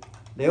妹，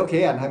你屋企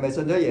人係咪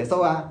信咗耶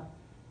穌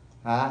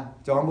啊？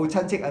仲有冇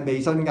親戚係未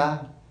信㗎？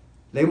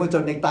你有冇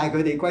盡力帶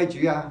佢哋歸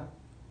主啊？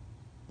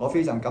我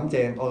非常感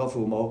謝我嘅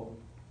父母，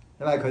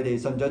因為佢哋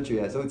信咗主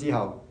耶穌之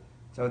後，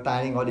就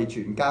帶領我哋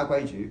全家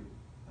歸主。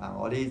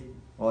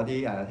我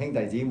啲兄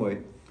弟姊妹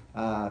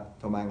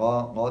同埋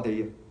我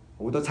哋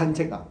好多親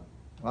戚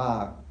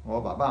我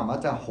爸爸媽媽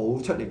真係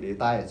好出力嚟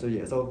帶人信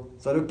耶穌，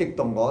所以都激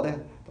動我呢，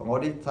同我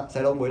啲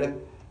細佬妹呢，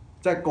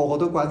真係個個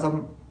都關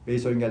心未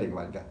信嘅靈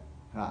魂㗎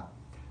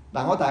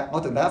我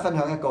同大家分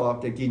享一個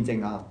嘅見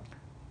證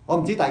我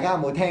唔知大家有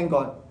冇聽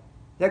過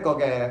一個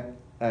嘅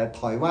台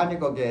灣一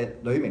個嘅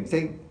女明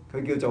星，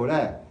佢叫做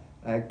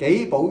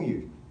紀寶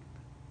如。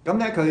咁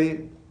呢佢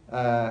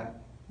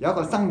有一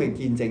個生命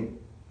見證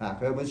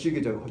佢有本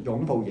書叫做《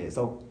擁抱耶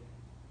穌》。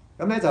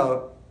咁呢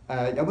就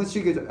有本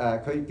書叫做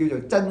佢叫做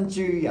《珍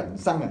珠人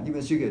生》呢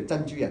本書叫做《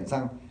珍珠人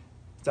生》，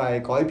就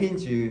係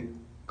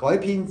改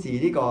編自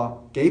呢個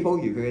紀寶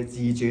如佢嘅自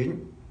傳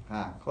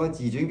嗰個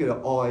自傳叫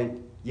做《愛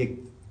逆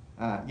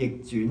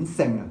轉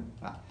勝》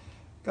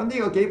咁呢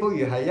個紀寶如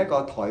係一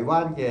個台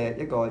灣嘅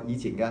一個以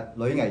前嘅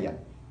女藝人，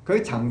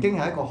佢曾經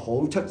係一個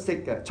好出色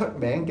嘅出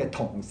名嘅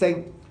童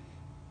星。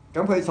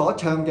咁佢所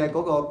唱嘅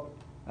嗰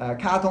個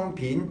卡通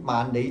片《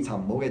萬里尋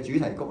母》嘅主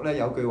題曲呢，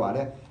有句話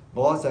呢：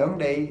我想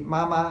你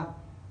媽媽，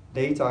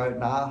你在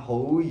那好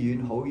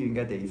遠好遠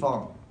嘅地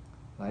方。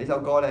呢首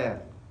歌呢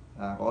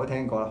我都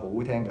聽過啦，好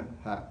好聽嘅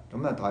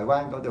咁台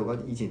灣嗰度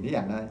以前啲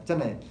人真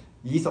係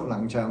耳熟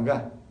能詳嘅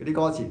嗰啲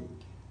歌詞。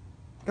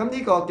咁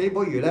呢個紀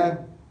寶如呢，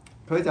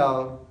佢就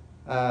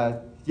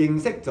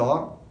認識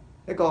咗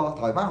一個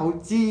台灣好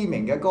知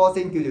名嘅歌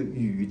星叫做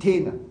余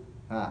天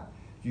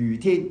余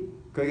天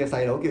佢嘅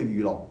細佬叫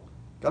余龍。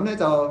咁呢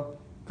就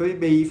佢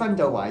未婚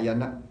就懷孕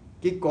啦，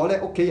結果呢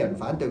屋企人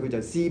反對佢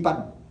就私奔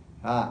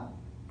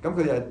咁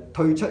佢就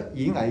退出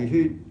演藝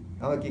圈，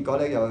咁啊結果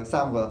咧有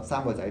三個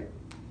仔。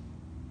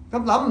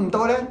咁諗唔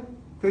到咧，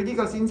佢呢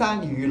個先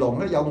生魚龍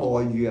咧有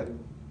外遇啊！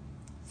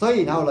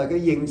雖然後來佢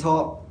認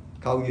錯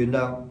求原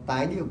諒，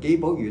但係呢個紀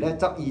寶如咧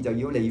執意就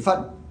要離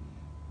婚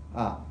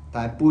啊！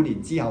但係半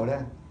年之後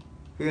咧，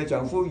佢嘅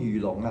丈夫魚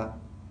龍啊，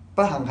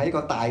不幸喺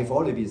個大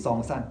火裏邊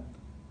喪生。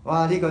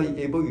哇！呢個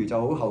紀寶如就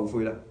好後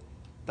悔啦。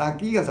但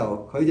係呢個時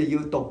候佢就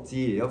要獨自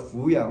嚟到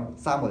撫養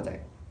三個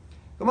仔。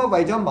咁啊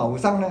為咗謀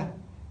生咧，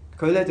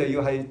佢咧就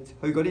要去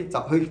嗰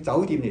啲去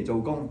酒店嚟做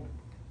工。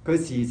佢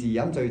時時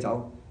飲醉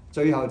酒，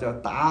最後就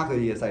打佢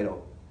哋嘅細路。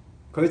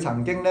佢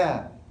曾經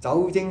咧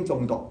酒精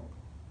中毒。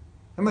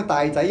咁啊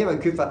大仔因為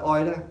缺乏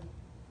愛咧，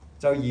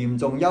就嚴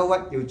重憂鬱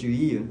要住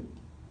醫院。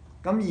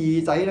咁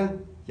二仔咧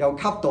又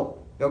吸毒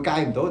又戒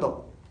唔到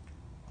毒。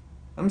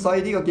咁所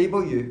以呢個紀寶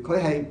如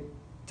佢係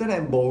真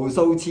係無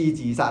數次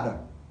自殺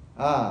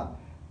啊！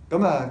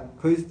咁啊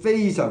佢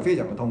非常非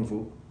常嘅痛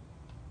苦，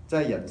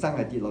真係人生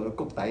係跌落到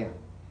谷底啊！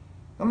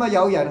咁啊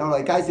有人後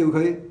來介紹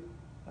佢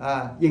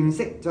認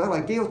識咗一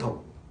位基督徒，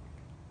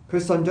佢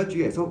信咗主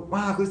耶穌，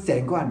哇！佢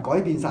成個人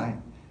改變晒，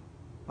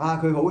哇！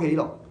佢好喜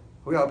樂，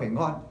好有平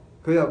安。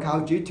佢又靠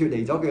主脫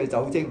離咗佢嘅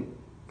酒精，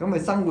咁佢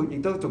生活亦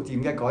都逐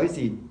漸嘅改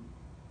善。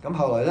咁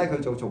後來咧，佢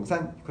就重新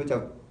佢就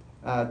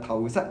投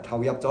入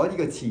咗呢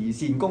個慈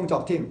善工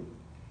作添。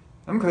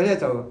咁佢咧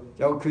就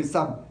有決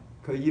心，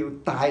佢要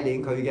帶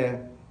領佢嘅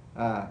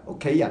屋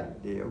企人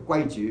嚟到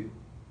歸主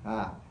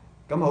啊！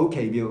咁好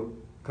奇妙，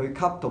佢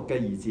吸毒嘅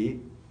兒子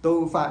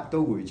都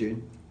回轉。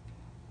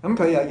咁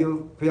佢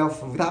有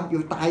負擔，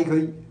要帶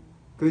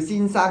佢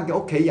先生嘅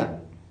屋企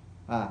人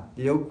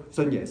嚟到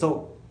信耶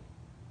穌。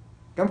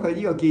咁佢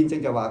呢個見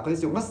證就話，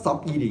佢用咗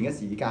12年嘅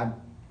時間，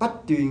不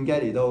斷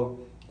嘅嚟到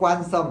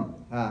關心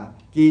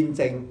見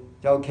證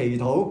又祈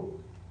禱。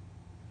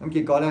咁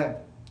結果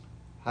咧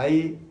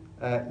喺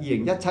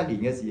2017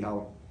年嘅時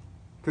候，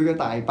佢嘅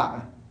大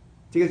伯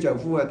即係丈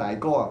夫嘅大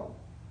哥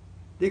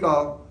呢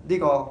個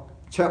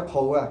綽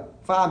號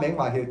花名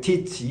話叫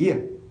鐵齒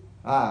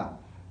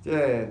即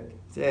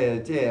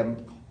係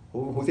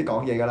好識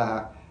講嘢㗎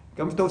啦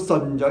嚇。咁都信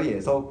咗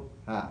耶穌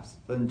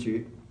信主，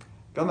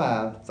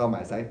咁受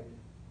埋洗。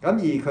咁而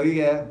佢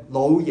嘅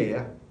老爺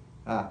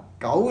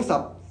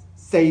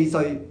94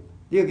歲，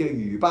呢個叫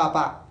余爸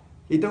爸，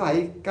亦都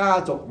喺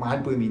家族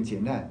晚輩面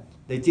前咧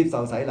嚟接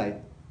受洗禮，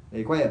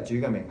嚟歸入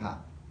主嘅名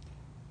下。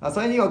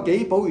所以呢個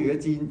紀寶如嘅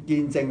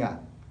見證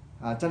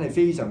真係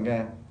非常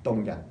嘅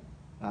動人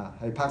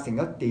係拍成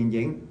咗電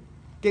影，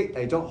激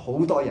勵咗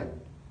好多人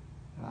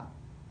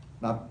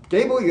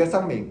紀寶如嘅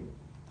生命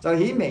就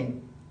顯明，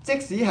即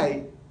使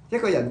係一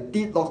個人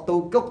跌落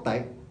到谷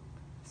底，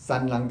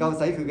神能夠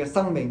使佢嘅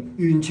生命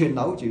完全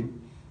扭轉，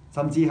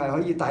甚至係可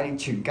以帶領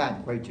全家人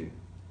歸主。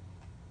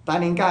帶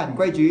領家人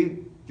歸主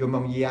容唔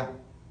容易啊？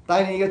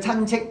帶領你嘅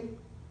親戚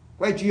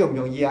歸主容唔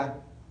容易啊？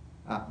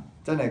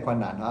真係困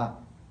難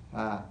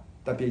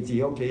特別自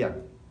己屋企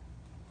人。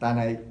但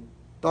係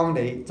當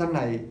你真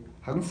係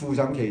肯付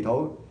上祈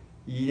禱，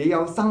而你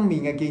有生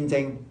命嘅見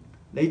證，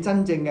你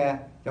真正嘅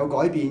有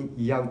改變，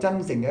而又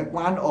真誠嘅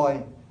關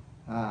愛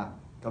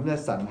咁咧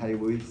神係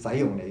會使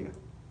用你嘅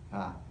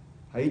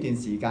喺呢段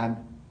時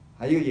間，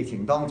喺呢個疫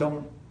情當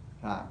中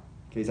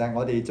其實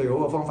我哋最好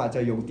嘅方法就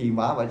係用電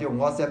話或者用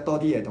WhatsApp 多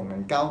啲嘢同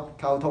人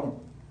溝通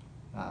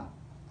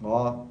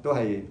我都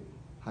係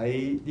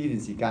喺呢段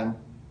時間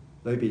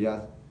裏邊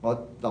我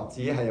立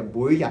志係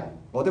每日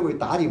我都會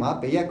打電話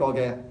俾一個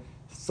嘅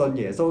信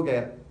耶穌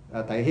嘅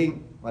弟兄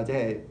或者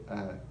係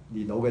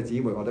年老嘅姊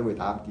妹，我都會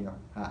打電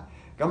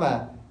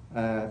話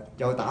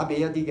又打俾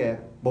一啲嘅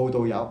慕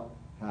道友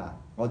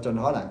我盡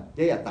可能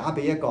一日打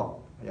俾一個。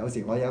有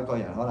時我有一個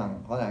人可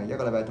能一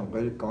個禮拜同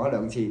佢講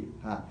1-2次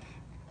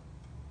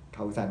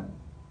求神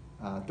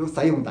都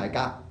使用大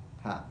家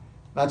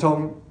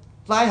從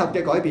拉合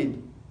嘅改變，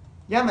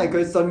因為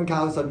佢信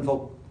靠信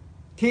服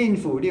天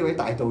父呢位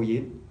大導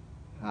演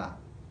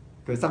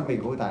佢生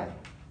命好大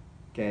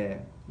嘅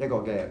一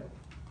個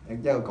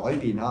改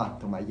變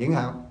同埋影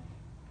響。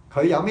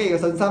佢有咩嘅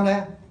信心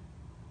呢？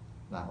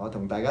我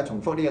同大家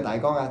重複呢個大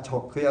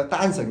綱佢有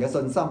單純嘅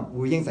信心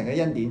回應神嘅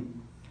恩典。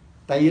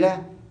第二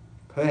呢，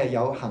佢係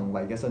有行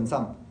為嘅信心，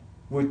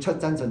活出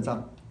真信心。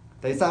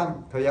第三，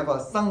佢有一個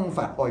生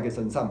發愛嘅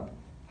信心，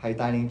係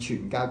帶領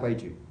全家歸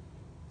主。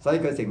所以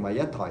佢成為一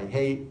台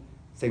戲，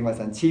成為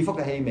神賜福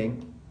嘅器皿，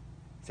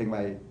成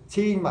為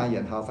千萬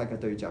人效法嘅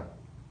對象。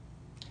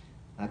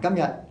今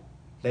日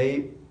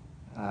你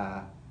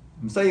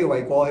唔需要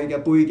為過去嘅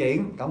背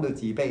景感到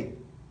自卑，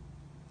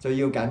最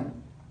要緊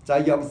就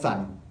係讓神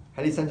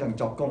喺你身上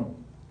作工。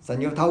神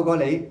要透過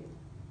你，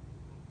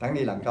等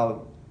你能夠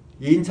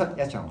演出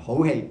一場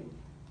好戲，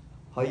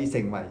可以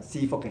成為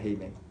施福嘅器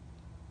皿。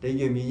你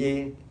願唔願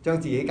意將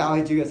自己交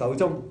喺主嘅手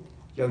中，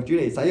讓主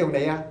嚟使用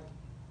你啊？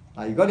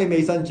如果你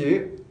未信主，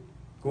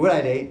鼓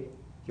勵你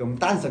用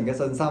單純嘅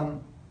信心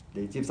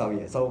嚟接受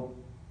耶穌。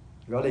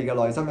如果你嘅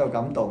內心有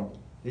感動，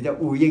你就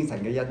回應神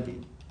嘅恩典。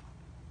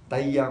第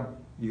二樣，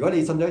如果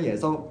你信咗耶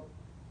穌，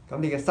咁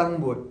你嘅生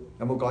活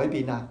有冇改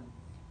變啊？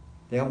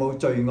你有冇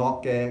罪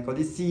惡嘅嗰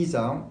啲思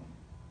想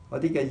嗰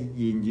啲嘅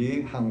言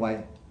語行為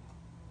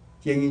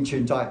仍然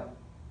存在？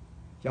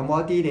有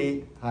冇一啲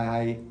你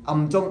係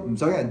暗中唔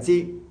想人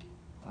知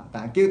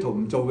但係基督徒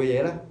唔做嘅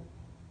嘢呢？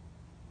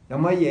有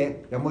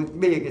冇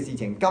咩嘅事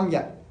情？今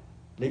日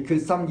你決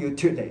心要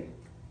脫離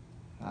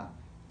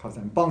求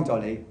神幫助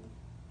你，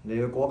你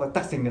要過一個得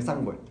勝嘅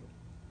生活，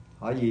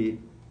可以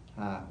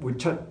活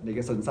出你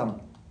嘅信心。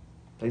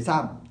第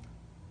三，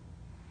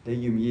你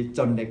願唔願意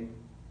盡力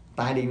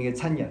帶領你嘅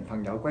親人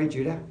朋友歸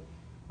主呢？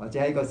或者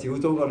喺個小組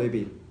嗰裏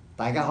邊，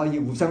大家可以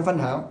互相分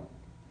享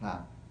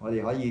我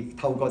哋可以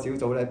透過小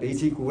組咧彼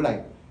此鼓勵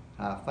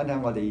分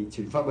享我哋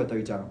傳福音嘅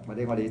對象，或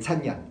者我哋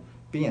親人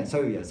邊人需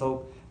要耶穌，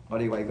我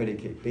哋為佢哋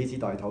彼此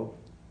代禱，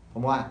好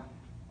唔好啊？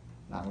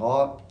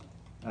我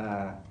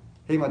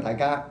希望大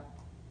家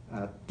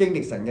經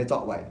歷神嘅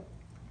作為，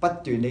不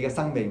斷你嘅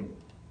生命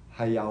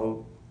係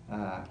有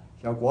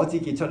果子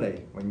結出嚟，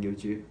榮耀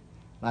主。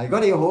如果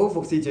你要好好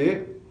服侍主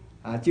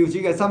照主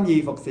嘅心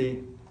意服侍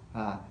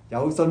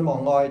有信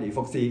望愛嚟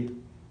服侍，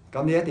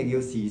咁你一定要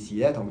時時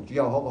咧同主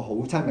有一個好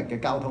親密嘅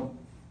交通，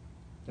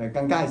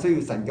更加係需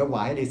要神嘅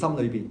話喺你心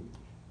裏邊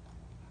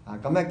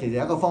咁咧。其實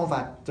有一個方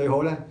法最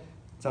好咧，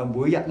就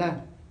每日咧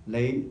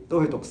你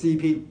都去讀詩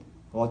篇。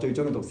我最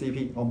中意讀詩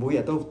篇，我每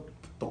日都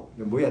讀，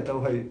每日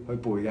都去背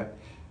嘅。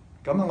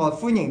咁我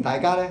歡迎大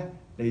家咧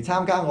嚟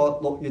參加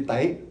我6月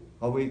底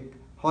我會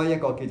開一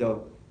個叫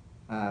做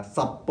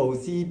10部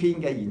詩篇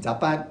嘅研習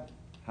班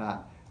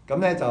咁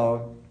咧就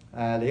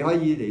你可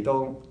以嚟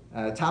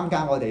到參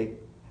加我哋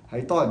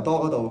喺多倫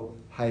多嗰度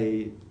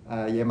係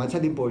夜晚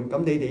7點半，咁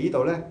你哋呢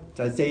度咧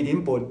就係4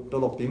點半到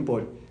6點半，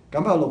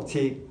咁有6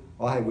次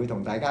我係會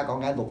同大家講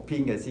緊6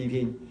篇嘅詩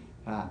篇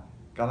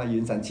咁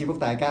願神賜福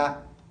大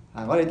家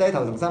我哋低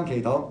頭同心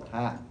祈禱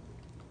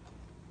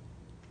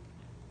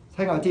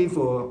親愛天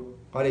父，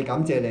我哋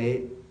感謝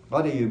你，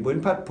我哋原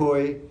本不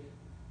配，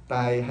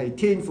但係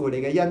天父你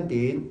嘅恩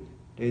典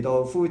嚟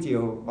到呼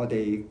召我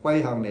哋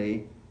歸向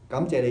你，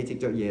感謝你藉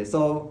着耶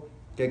穌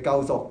嘅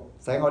救贖，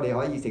使我哋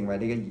可以成為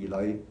你嘅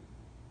兒女。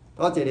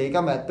多謝你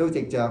今日都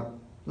藉着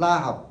拉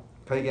合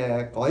佢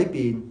嘅改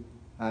變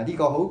呢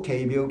個好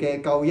奇妙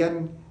嘅救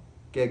恩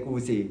嘅故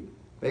事，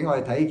俾我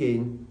哋睇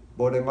見，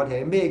無論我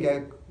哋喺咩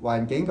嘅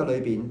環境嘅裏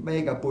邊，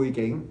咩嘅背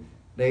景，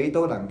你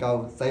都能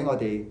夠使我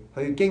哋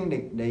去經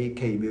歷你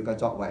奇妙嘅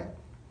作為。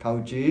求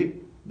主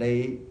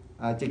你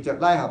藉着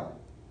拉合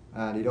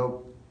嚟到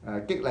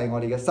激勵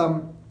我哋嘅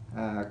心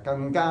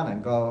更加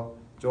能夠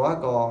做一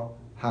個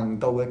行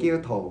道嘅基督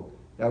徒，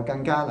又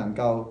更加能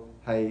夠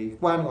係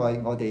關愛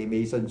我哋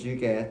未信主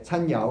嘅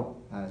親友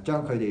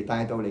將佢哋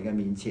帶到你嘅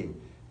面前。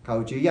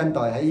求主恩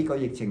待喺呢個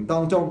疫情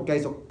當中，繼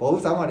續保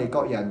守我哋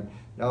各人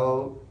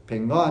有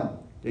平安，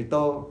亦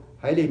都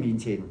喺你面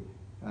前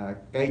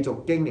繼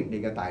續經歷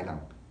你嘅大能。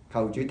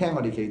求主聽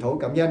我哋祈禱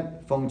感恩，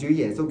奉主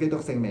耶穌基督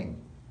聖名，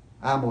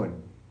阿門。